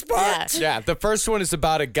the best part. Yeah. Yeah, the first one is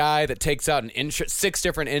about a guy that takes out 6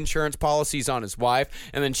 different insurance policies on his wife,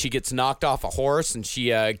 and then she gets knocked off a horse and she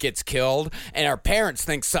gets killed. And her parents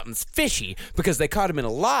think something's fishy because they caught him in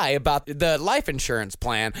a lie about the life insurance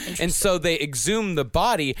plan. And so they exhume the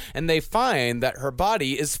body and they find that her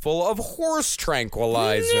body is full of horse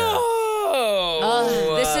tranquilizer.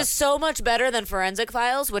 This is so much better than Forensic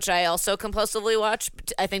Files, which I also compulsively watch.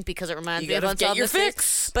 I think because it reminds me of gotta get Unsolved your Mysteries.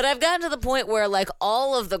 fix. But I've gotten to the point where like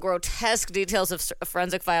all of the grotesque details of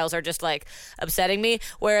Forensic Files are just like upsetting me.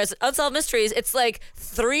 Whereas Unsolved Mysteries, it's like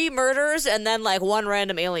 3 murders and then like 1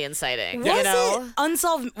 random alien sighting. You know?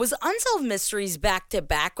 Was Unsolved Mysteries back to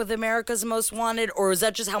back with America's Most Wanted, or was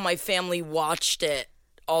that just how my family watched it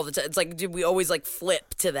all the time? It's like, did we always like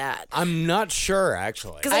flip to that? I'm not sure,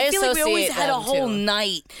 actually. Because I feel like we always associate had a them, whole too.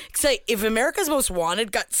 night. Because if America's Most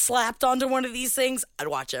Wanted got slapped onto one of these things, I'd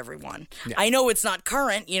watch everyone. I know it's not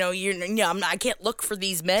current. You know, I can't look for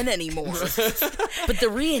these men anymore. But the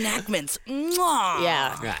reenactments, mwah.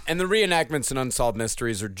 Yeah. And the reenactments in Unsolved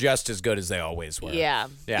Mysteries are just as good as they always were. Yeah.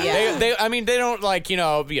 They I mean, they don't like,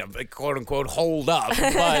 quote unquote hold up,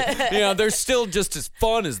 but they're still just as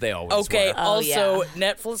fun as they always Okay. were. Also,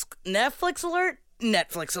 Netflix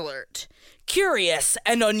alert. Curious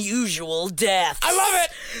and Unusual Deaths. I love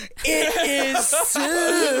it. It is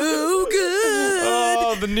so good.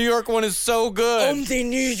 Oh, the New York one is so good. The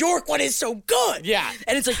New York one is so good. Yeah.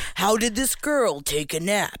 And it's like, how did this girl take a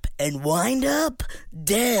nap and wind up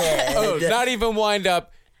dead? Oh, not even wind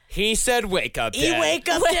up. He said, "Wake up, He Dad." wake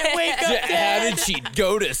up dead. How did she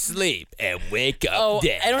go to sleep and wake up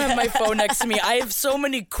dead? I don't have my phone next to me. I have so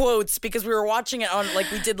many quotes because we were watching it on, we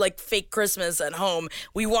did fake Christmas at home.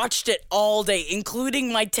 We watched it all day,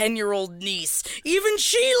 including my 10-year-old niece. Even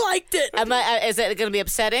she liked it. Is it going to be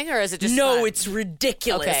upsetting or is it just No, fun? it's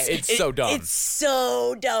ridiculous. Okay. It's so dumb. It's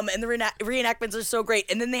so dumb. And the reenactments are so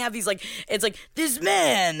great. And then they have these, it's like, this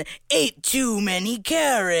man ate too many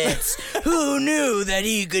carrots. Who knew that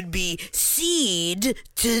he could be seed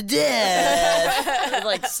to death?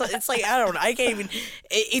 It's like, I don't know. I can't even.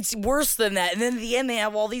 It's worse than that. And then at the end, they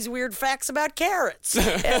have all these weird facts about carrots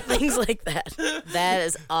and things like that. That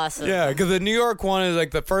is awesome. Yeah, because the New York one is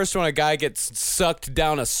the first one. A guy gets sucked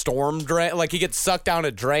down a storm drain, he gets sucked down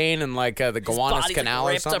a drain in the Gowanus Body's Canal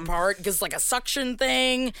or ripped something. apart because a suction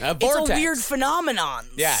thing. A It's vortex. a weird phenomenon.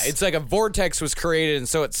 Yeah, it's like a vortex was created, and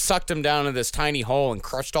so it sucked him down into this tiny hole and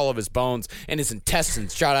crushed all of his bones, and his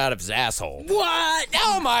intestines shot out of his asshole. What?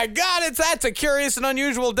 Oh my God! That's a curious and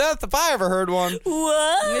unusual death if I ever heard one.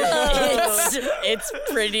 Whoa! It's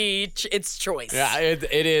pretty. It's choice. Yeah,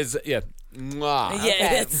 it is. Yeah. Mwah.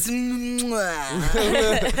 Yeah, it's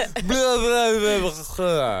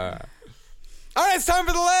All right, it's time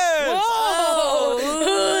for the list. Whoa!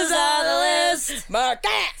 Who's on the list?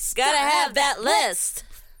 Marcus! Gotta have that list.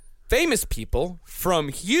 Famous people from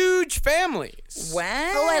huge families. Wow.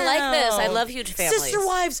 Oh, I like this. I love huge families. Sister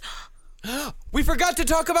wives. We forgot to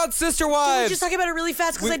talk about Sister Can Wives. we just talk about it really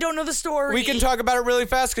fast because I don't know the story? We can talk about it really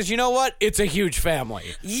fast because you know what? It's a huge family.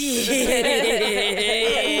 Yeah.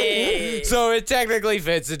 So it technically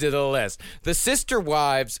fits into the list. The Sister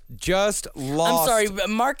Wives just lost. I'm sorry, but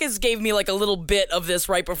Marcus gave me like a little bit of this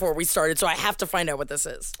right before we started, so I have to find out what this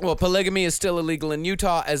is. Well, polygamy is still illegal in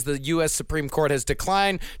Utah as the U.S. Supreme Court has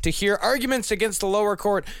declined to hear arguments against the lower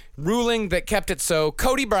court ruling that kept it so.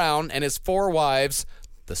 Cody Brown and his 4 wives,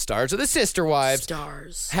 the stars of the Sister Wives,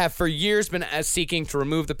 have for years been seeking to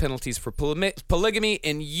remove the penalties for polygamy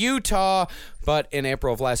in Utah. But in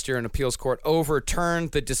April of last year, an appeals court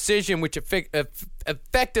overturned the decision, which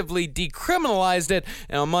effectively decriminalized it.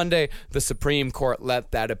 And on Monday, the Supreme Court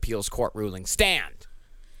let that appeals court ruling stand.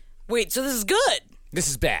 Wait, so this is good? This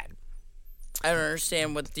is bad. I don't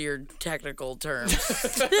understand what your technical terms,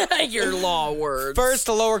 your law words. First,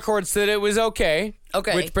 the lower court said it was okay.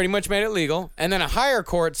 Okay. Which pretty much made it legal. And then a higher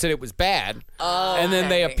court said it was bad. And then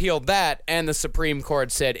they appealed that, and the Supreme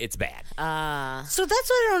Court said it's bad. So that's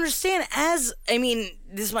what I don't understand.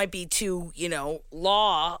 This might be too,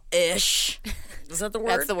 law-ish. Is that the word?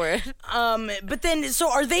 That's the word. But then,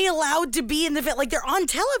 so are they allowed to be in the like they're on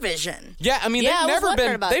television? Yeah, I mean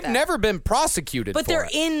they've never been prosecuted. But for they're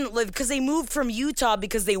it. in because they moved from Utah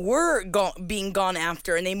because they were being gone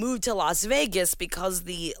after, and they moved to Las Vegas because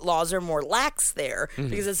the laws are more lax there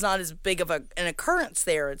because it's not as big of an occurrence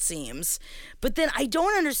there, it seems. But then I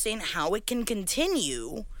don't understand how it can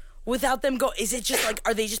continue without them go. Is it just like,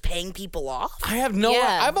 are they just paying people off? I have no.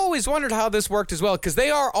 Yeah. I've always wondered how this worked as well because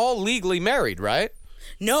they are all legally married, right?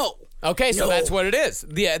 No. Okay, so No. that's what it is.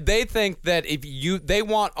 Yeah, they think that they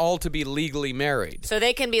want all to be legally married. So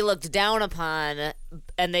they can be looked down upon,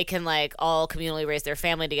 and they can all communally raise their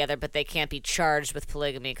family together, but they can't be charged with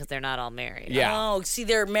polygamy because they're not all married. Yeah. Oh, see,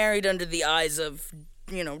 they're married under the eyes of,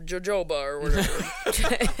 jojoba or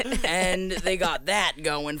whatever. And they got that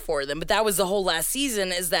going for them. But that was the whole last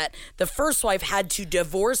season, is that the first wife had to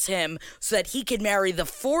divorce him so that he could marry the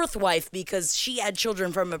 4th wife because she had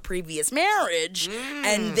children from a previous marriage.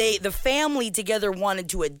 And the family together wanted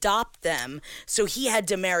to adopt them. So he had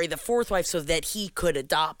to marry the 4th wife so that he could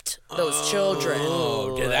adopt those children.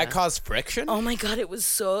 Oh, did that cause friction? Oh my God, it was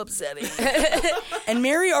so upsetting. And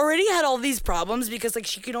Mary already had all these problems because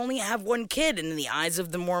she could only have 1 kid, and in the eyes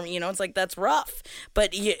of the Mormon, it's that's rough.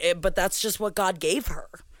 But that's just what God gave her.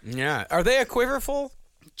 Yeah. Are they a quiverful?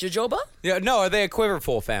 Jojoba? Yeah. No. Are they a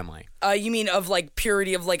quiverful family? You mean of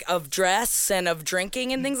purity of dress and of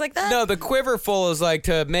drinking and things like that? No, the quiverful is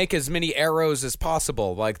to make as many arrows as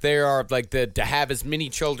possible. They are to have as many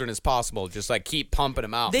children as possible. Just keep pumping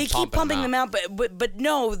them out. They keep pumping them out, but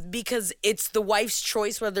no, because it's the wife's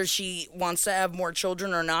choice whether she wants to have more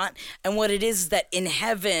children or not. And what it is that in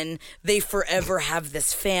heaven they forever have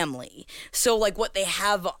this family. So what they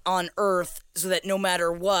have on earth, so that no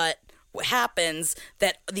matter what happens,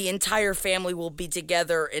 that the entire family will be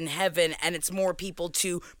together in heaven, and it's more people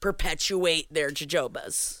to perpetuate their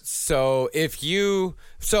jojobas. So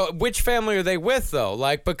which family are they with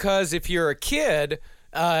though? Because if you're a kid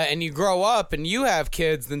and you grow up and you have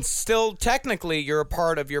kids, then still technically you're a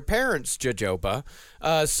part of your parents' jojoba.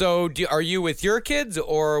 So are you with your kids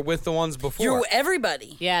or with the ones before? You're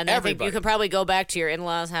everybody. Yeah, and I think you could probably go back to your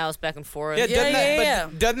in-laws' house back and forth. But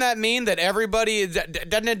doesn't that mean that everybody,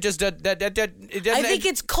 doesn't it just... I think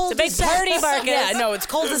it's cul-de-sacs. It's a big party, Marcus. Yeah, no, it's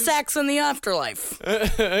cul-de-sacs in the afterlife.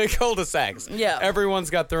 Cul-de-sacs. Yeah. Everyone's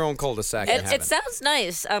got their own cul-de-sac in heaven. It sounds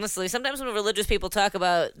nice, honestly. Sometimes when religious people talk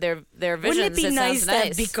about their visions, Wouldn't it be nice sounds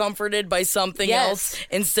to be comforted by something Yes. else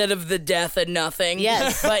instead of the death and nothing?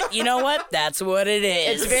 Yes. But you know what? That's what it is.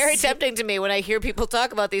 It's very tempting to me when I hear people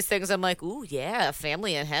talk about these things. I'm like, ooh, yeah,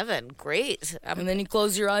 family in heaven. Great. And then you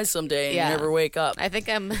close your eyes someday and Yeah. you never wake up. I think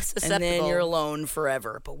I'm susceptible. And then you're alone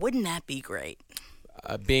forever. But wouldn't that be great?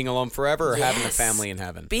 Being alone forever or having a Yes. family in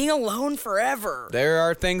heaven? Being alone forever. There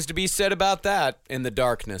are things to be said about that in the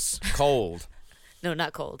darkness. Cold. No,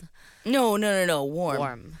 not cold. No. Warm.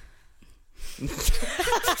 Warm.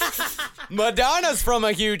 Madonna's from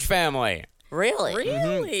a huge family. Really?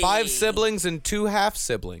 Really? 5 siblings and 2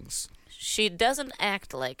 half-siblings. She doesn't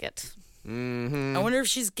act like it. I wonder if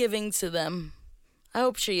she's giving to them. I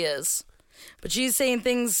hope she is. But she's saying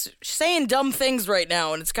dumb things right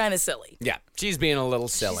now, and it's kind of silly. Yeah, she's being a little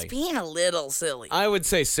silly. She's being a little silly. I would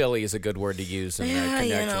say silly is a good word to use in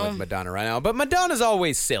connection with Madonna right now. But Madonna's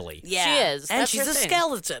always silly. Yeah, She is. and That's she's her a thing.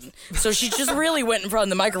 skeleton. So she just really went in front of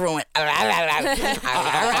the microphone and went, and they're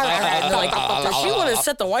like, does she want to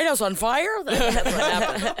set the White House on fire? That's what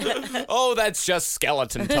happened. Oh, that's just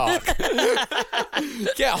skeleton talk.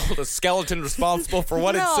 Yeah, well, the skeleton responsible for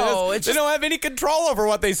what it No, says. it's They don't have any control over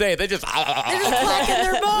what they say. They just...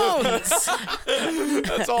 Clacking their bones.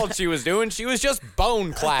 That's all she was doing. She was just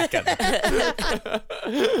bone clacking.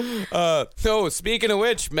 Speaking of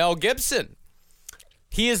which, Mel Gibson.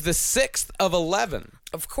 He is the 6th of 11.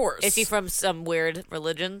 Of course. Is he from some weird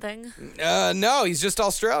religion thing? No, he's just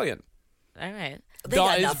Australian. All right. They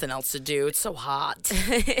got nothing else to do. It's so hot.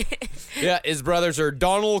 Yeah, his brothers are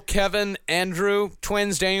Donald, Kevin, Andrew,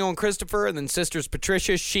 twins Daniel and Christopher, and then sisters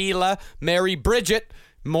Patricia, Sheila, Mary, Bridget,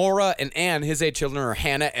 Maura, and Anne. His 8 children are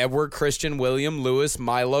Hannah, Edward, Christian, William, Louis,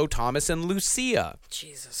 Milo, Thomas, and Lucia.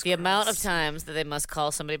 Jesus The amount of times that they must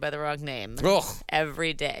call somebody by the wrong name Ugh.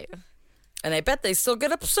 every day. And I bet they still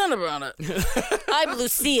get upset about it. I'm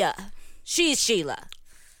Lucia. She's Sheila.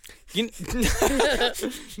 You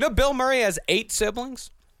know, Bill Murray has 8 siblings?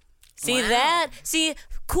 See,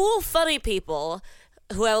 cool, funny people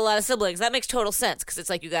who have a lot of siblings, that makes total sense because it's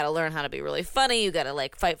like you got to learn how to be really funny. You got to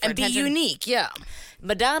like fight for And attention. be unique, yeah.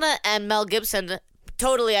 Madonna and Mel Gibson,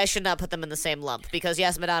 totally, I should not put them in the same lump because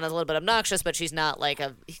yes, Madonna's a little bit obnoxious, but she's not like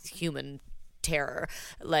a human terror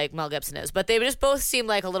like Mel Gibson is. But they just both seem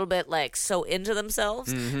like a little bit like so into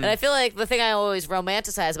themselves. And I feel like the thing I always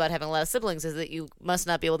romanticize about having a lot of siblings is that you must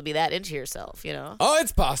not be able to be that into yourself, you know? Oh,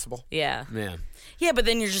 it's possible. Yeah. Yeah. Yeah, but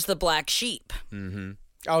then you're just the black sheep.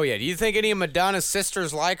 Oh, yeah. Do you think any of Madonna's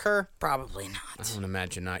sisters like her? Probably not. I would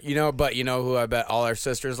imagine not. But you know who I bet all her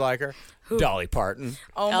sisters like her? Dolly Parton.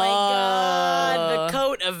 Oh my God. The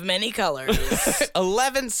coat of many colors.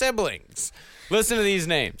 11 siblings. Listen to these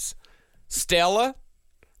names. Stella,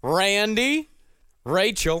 Randy,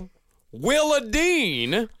 Rachel, Willa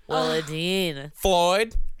Dean, Dean.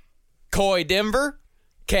 Floyd, Coy Denver,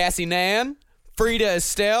 Cassie Nan, Frida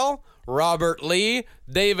Estelle, Robert Lee,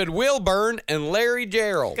 David Wilburn, and Larry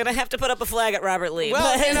Gerald. Gonna have to put up a flag at Robert Lee.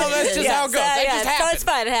 Well, that's just how it goes. That just happens. It's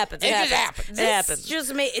fine. It happens. It just happens. It happens.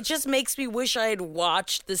 It just makes me wish I had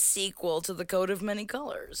watched the sequel to The Coat of Many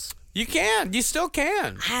Colors. You can. You still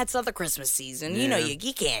can. It's not the Christmas season. You know,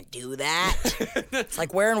 you can't do that. It's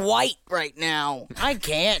like wearing white right now. I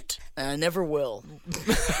can't. I never will.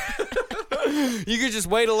 You could just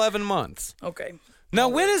wait 11 months. Okay. Now,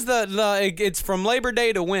 when is it's from Labor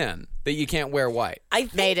Day to when that you can't wear white?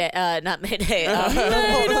 May Day, not May Day.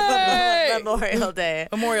 Memorial Day.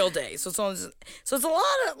 Memorial Day. So it's a lot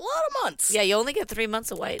of months. Yeah, you only get 3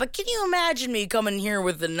 months of white. But can you imagine me coming here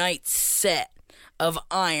with the nice set of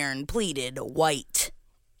iron pleated white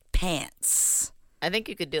pants? I think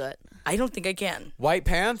you could do it. I don't think I can. White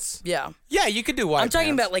pants? Yeah. Yeah, you could do white I'm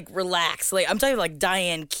talking pants. about like relaxed. Like I'm talking like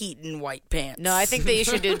Diane Keaton white pants. No, I think that you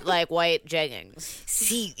should do like white jeggings.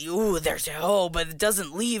 See, but it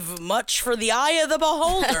doesn't leave much for the eye of the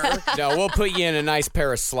beholder. No, we'll put you in a nice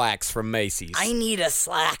pair of slacks from Macy's. I need a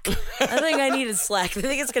slack. I think I need a slack. I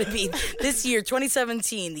think it's going to be this year,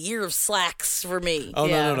 2017, the year of slacks for me. Oh,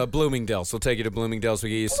 Yeah. no. Bloomingdale's. We'll take you to Bloomingdale's. We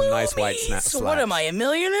get you some nice white slacks. So what am I, a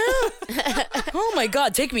millionaire? Oh my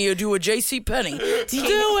God, take me to a J.C. Penney.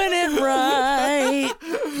 Doing it right.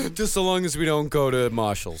 Just so long as we don't go to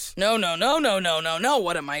Marshall's. No.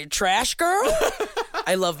 What am I, a trash girl?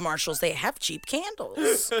 I love Marshalls. They have cheap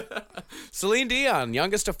candles. Celine Dion,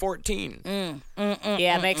 youngest of 14.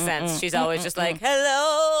 Yeah, it makes sense. She's always just like,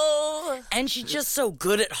 hello. And she's just so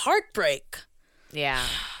good at heartbreak. Yeah.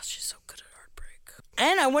 She's so good at heartbreak.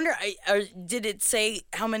 And I wonder, did it say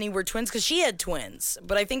how many were twins? Because she had twins,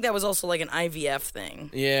 but I think that was also like an IVF thing.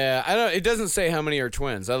 Yeah, I don't. It doesn't say how many are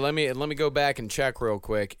twins. Let me go back and check real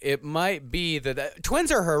quick. It might be that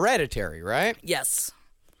twins are hereditary, right? Yes.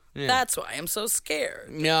 Yeah. That's why I'm so scared.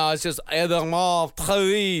 No, it's just Edmond,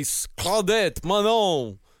 Travis, Claudette,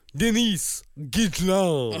 Manon, Denise,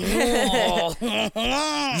 Gitlin,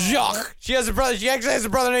 Jacques. She has a brother. She actually has a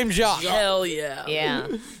brother named Jacques. Hell yeah. Yeah.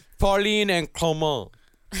 Pauline and Clement.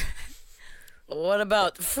 What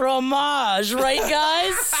about fromage, right,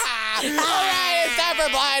 guys? All right, it's time for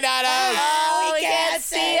Blind Items. Oh, we can't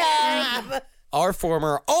see him. Our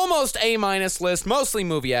former almost A- list, mostly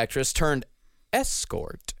movie actress turned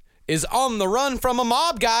escort is on the run from a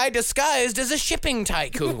mob guy disguised as a shipping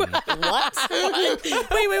tycoon. What?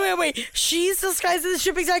 Wait. She's disguised as a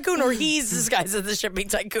shipping tycoon, or he's disguised as a shipping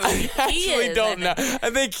tycoon? I actually is, don't I know. I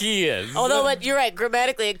think he is. Although, but you're right.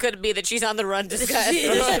 Grammatically, it could be that she's on the run disguised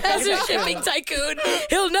As a shipping tycoon,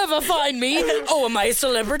 he'll never find me. Oh, am I a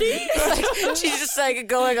celebrity? She's just like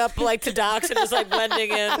going up like to docks and just like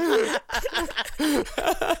blending in.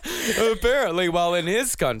 Apparently, while in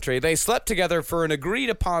his country, they slept together for an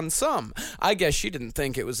agreed-upon sum. I guess she didn't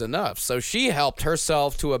think it was enough, so she helped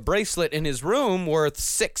herself to a bracelet in his room worth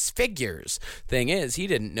 6 figures. Thing is, he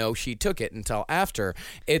didn't know she took it until after.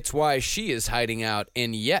 It's why she is hiding out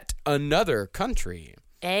in yet another country.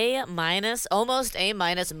 A-, almost A-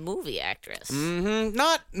 movie actress.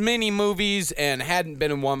 Not many movies and hadn't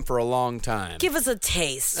been in one for a long time. Give us a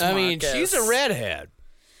taste. I mean, Marcus. she's a redhead.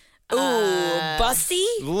 Ooh, busty?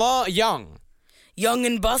 Young. Young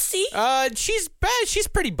and busty? She's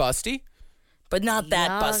pretty busty. But not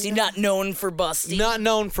that busty. Not known for busty. Not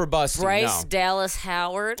known for busty, Bryce no. Dallas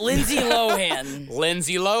Howard. Lindsay Lohan.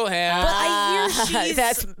 Lindsay Lohan. But I hear she's...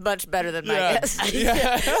 That's much better than my guess.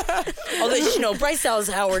 Although, Bryce Dallas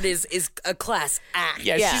Howard is a class act.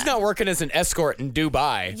 Yeah, she's not working as an escort in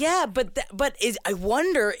Dubai. Yeah, I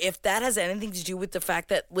wonder if that has anything to do with the fact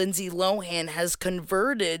that Lindsay Lohan has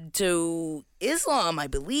converted to Islam, I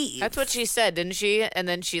believe. That's what she said, didn't she? And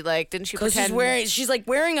then she didn't she Because pretend... she's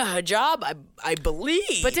wearing a hijab, I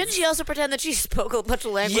believe. But didn't she also pretend that she spoke a bunch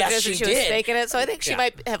of languages Yes, and she she was did. faking it? So I think she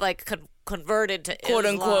might have converted to Quote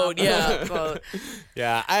Islam, unquote, yeah. unquote.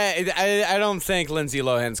 Yeah, I don't think Lindsay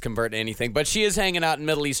Lohan's converting anything, but she is hanging out in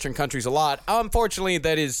Middle Eastern countries a lot. Unfortunately,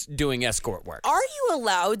 that is doing escort work. Are you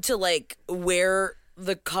allowed to wear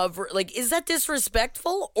the cover? Is that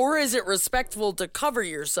disrespectful, or is it respectful to cover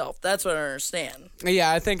yourself? That's what I don't understand.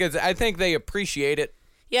 Yeah, I think they appreciate it.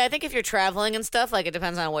 Yeah, I think if you're traveling and stuff, it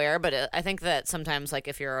depends on where, but I think that sometimes,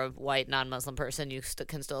 if you're a white non-Muslim person, you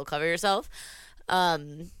can still cover yourself.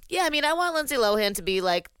 Yeah, I mean, I want Lindsay Lohan to be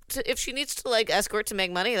if she needs to escort to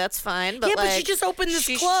make money, that's fine. But but she just opened this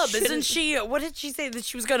club, isn't she? What did she say that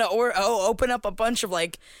she was gonna open up a bunch of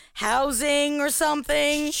housing or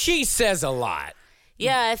something? She says a lot.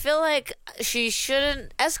 Yeah, I feel like she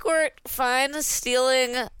shouldn't escort. Fine,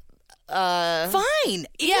 stealing. Fine.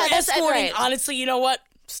 Yeah, that's escorting. right. Honestly, you know what?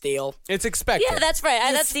 Steal. It's expected. Yeah, that's right.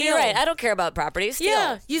 You're steal. right. I don't care about property. Steal.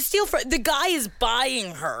 Yeah, you steal the guy is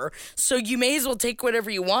buying her, so you may as well take whatever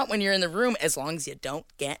you want when you're in the room, as long as you don't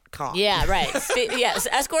get caught. Yeah, right. Yes,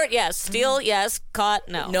 escort. Yes, steal. Yes, caught.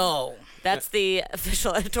 No. No. That's the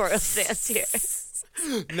official editorial stance here.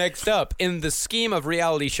 Next up, in the scheme of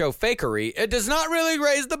reality show fakery, it does not really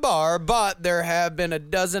raise the bar, but there have been a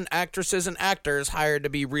dozen actresses and actors hired to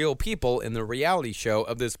be real people in the reality show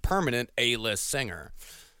of this permanent A-list singer.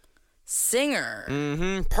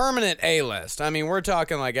 Permanent A-list. I mean, we're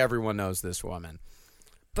talking everyone knows this woman.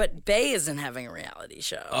 But Bay isn't having a reality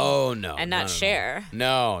show. Oh, no. And not Cher.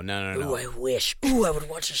 No. Ooh, I wish. Ooh, I would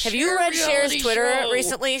watch a Cher. Have you read Cher's Twitter show.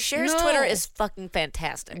 recently? Cher's No. Twitter is fucking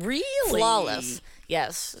fantastic. Really? Flawless.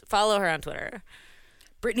 Yes. Follow her on Twitter.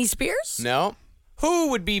 Britney Spears? No.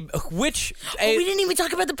 Who would be which? We didn't even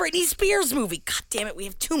talk about the Britney Spears movie. God damn it, we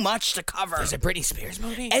have too much to cover. There's a Britney Spears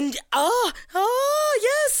movie? And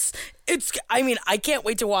yes. I can't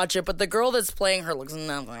wait to watch it, but the girl that's playing her looks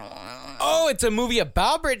Oh, it's a movie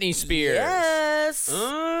about Britney Spears. Yes.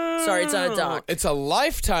 Sorry, it's not a doc. It's a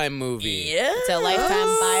Lifetime movie. Yes. It's a Lifetime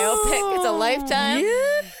biopic. It's a Lifetime.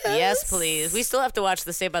 Yes. Yes, please. We still have to watch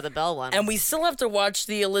the Saved by the Bell one. And we still have to watch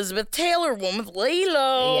the Elizabeth Taylor one with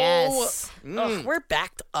Laylo. Yes. Ugh, we're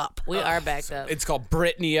backed up. We are backed up. It's called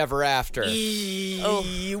Britney Ever After.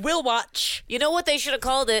 We'll watch. You know what they should have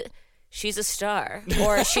called it? She's a star.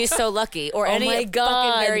 Or She's So Lucky. Or any my God.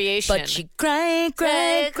 fucking variation. But she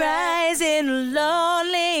cries in a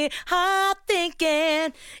lonely heart,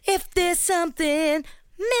 thinking, if there's something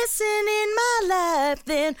missing in my life,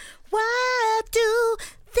 then why do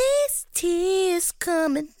these tears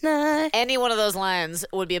come at night? Any one of those lines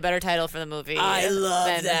would be a better title for the movie. I love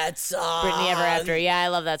than that song. Britney Ever After. Yeah, I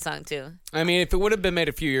love that song too. I mean, if it would have been made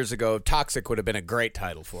a few years ago, Toxic would have been a great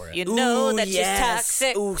title for it. You know Ooh, that yes.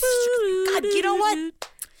 she's toxic. Ooh, God, you know what?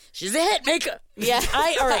 She's a hit maker. Yeah.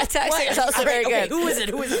 All right. Toxic is also very Okay, good. Who is it?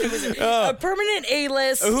 A permanent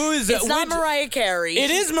A-list. Who is it? It's not Which- Mariah Carey.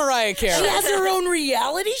 It is Mariah Carey. She has her own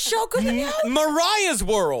reality show coming out? Mariah's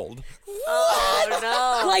World. Oh,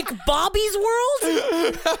 no. Like Bobby's World?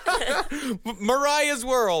 Mariah's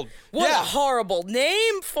World. What Yeah. a horrible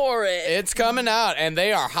name for it. It's coming out, and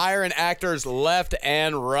they are hiring actors left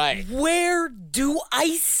and right. Where do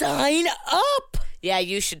I sign up? Yeah,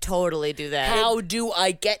 you should totally do that. How do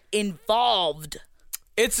I get involved?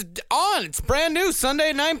 It's on. It's brand new, Sunday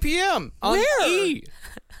at 9 p.m. on Where? E!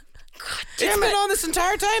 It's been on this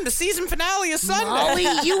entire time. The season finale is Sunday. Molly,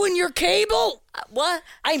 you and your cable. What?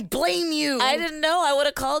 I blame you. I didn't know. I would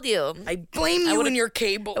have called you. I blame you and your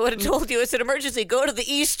cable. I would have told you it's an emergency. Go to the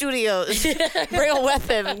E Studios. Bring a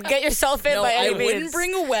weapon. Get yourself in No, by any I means. wouldn't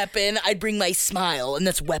bring a weapon. I'd bring my smile, and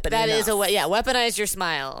that's weapon That enough. is weaponize your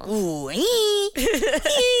smile. Ooh, Let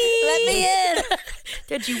me in.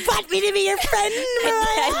 Did you want me to be your friend,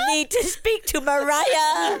 Mariah? I need to speak to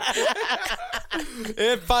Mariah.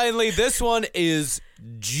 And finally, this one is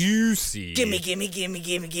juicy.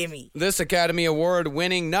 Gimme. This Academy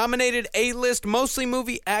Award-winning, nominated A-list, mostly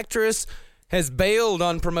movie actress has bailed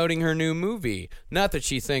on promoting her new movie. Not that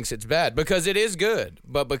she thinks it's bad, because it is good,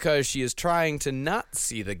 but because she is trying to not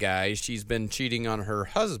see the guy she's been cheating on her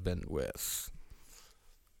husband with.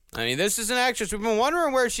 I mean, this is an actress. We've been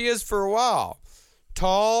wondering where she is for a while.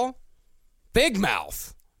 Tall, big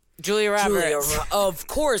mouth. Julia Roberts. Of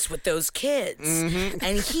course, with those kids. Mm-hmm.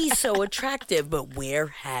 And he's so attractive, but where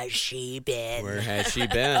has she been? Where has she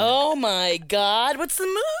been? Oh, my God. What's the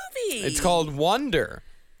movie? It's called Wonder.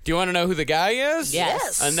 Do you want to know who the guy is?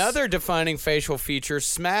 Yes. Another defining facial feature,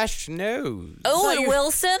 smashed nose. Owen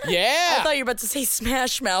Wilson? Yeah. I thought you were about to say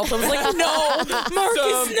Smash Mouth. I was like, no,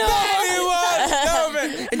 Marcus, no.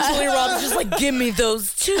 And Julia Roberts just like, give me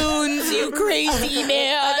those tunes, you crazy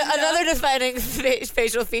man. Another defining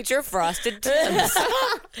facial feature, frosted tips.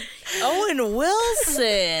 Owen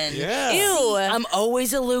Wilson. Yeah. Ew. I'm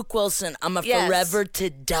always a Luke Wilson. I'm a forever to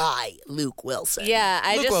die Luke Wilson. Yeah,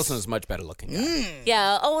 Luke Wilson is much better looking guy.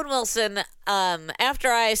 Yeah, Owen Wilson, after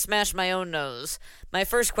I smashed my own nose, my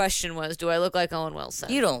first question was, do I look like Owen Wilson?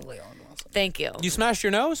 You don't look like Owen Wilson. Thank you. You smashed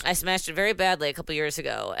your nose? I smashed it very badly a couple years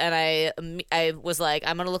ago, and I was like,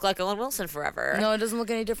 I'm going to look like Owen Wilson forever. No, it doesn't look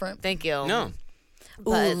any different. Thank you. No.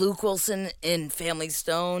 Ooh, Luke Wilson in Family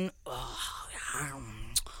Stone. Oh,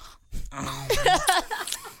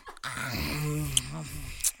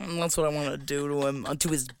 that's what I want to do to him, to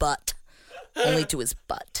his butt. Only to his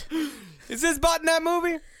butt. Is this butt in that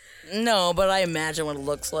movie? No, but I imagine what it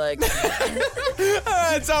looks like.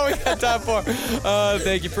 That's all we got time for.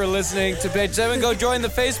 Thank you for listening to Page 7. Go join the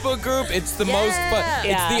Facebook group. It's the most fun.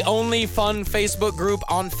 Yeah. It's the only fun Facebook group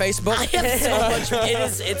on Facebook. I have so much.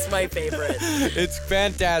 It's my favorite. It's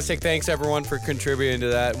fantastic. Thanks, everyone, for contributing to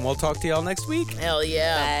that. And we'll talk to y'all next week. Hell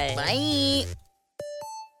yeah. Bye. Bye.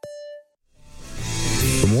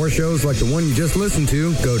 For more shows like the one you just listened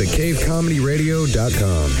to, go to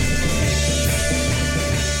cavecomedyradio.com.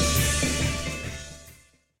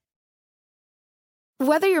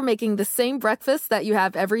 Whether you're making the same breakfast that you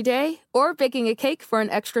have every day or baking a cake for an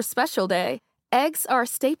extra special day, eggs are a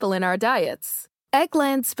staple in our diets.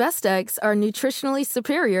 Eggland's Best Eggs are nutritionally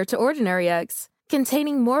superior to ordinary eggs,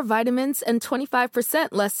 containing more vitamins and 25%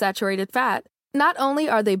 less saturated fat. Not only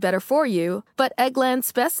are they better for you, but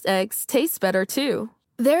Eggland's Best Eggs taste better too.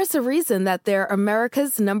 There's a reason that they're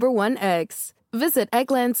America's #1 eggs. Visit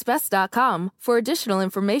egglandsbest.com for additional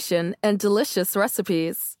information and delicious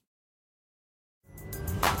recipes.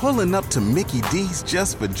 Pulling up to Mickey D's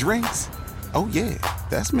just for drinks? Oh yeah,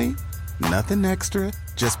 that's me. Nothing extra,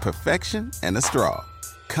 just perfection and a straw.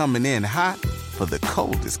 Coming in hot for the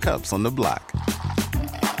coldest cups on the block.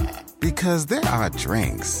 Because there are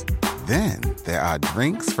drinks. Then there are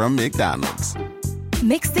drinks from McDonald's.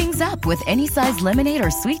 Mix things up with any size lemonade or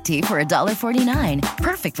sweet tea for $1.49.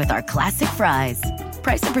 Perfect with our classic fries.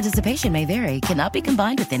 Price and participation may vary. Cannot be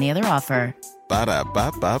combined with any other offer.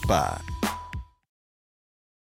 Ba-da-ba-ba-ba.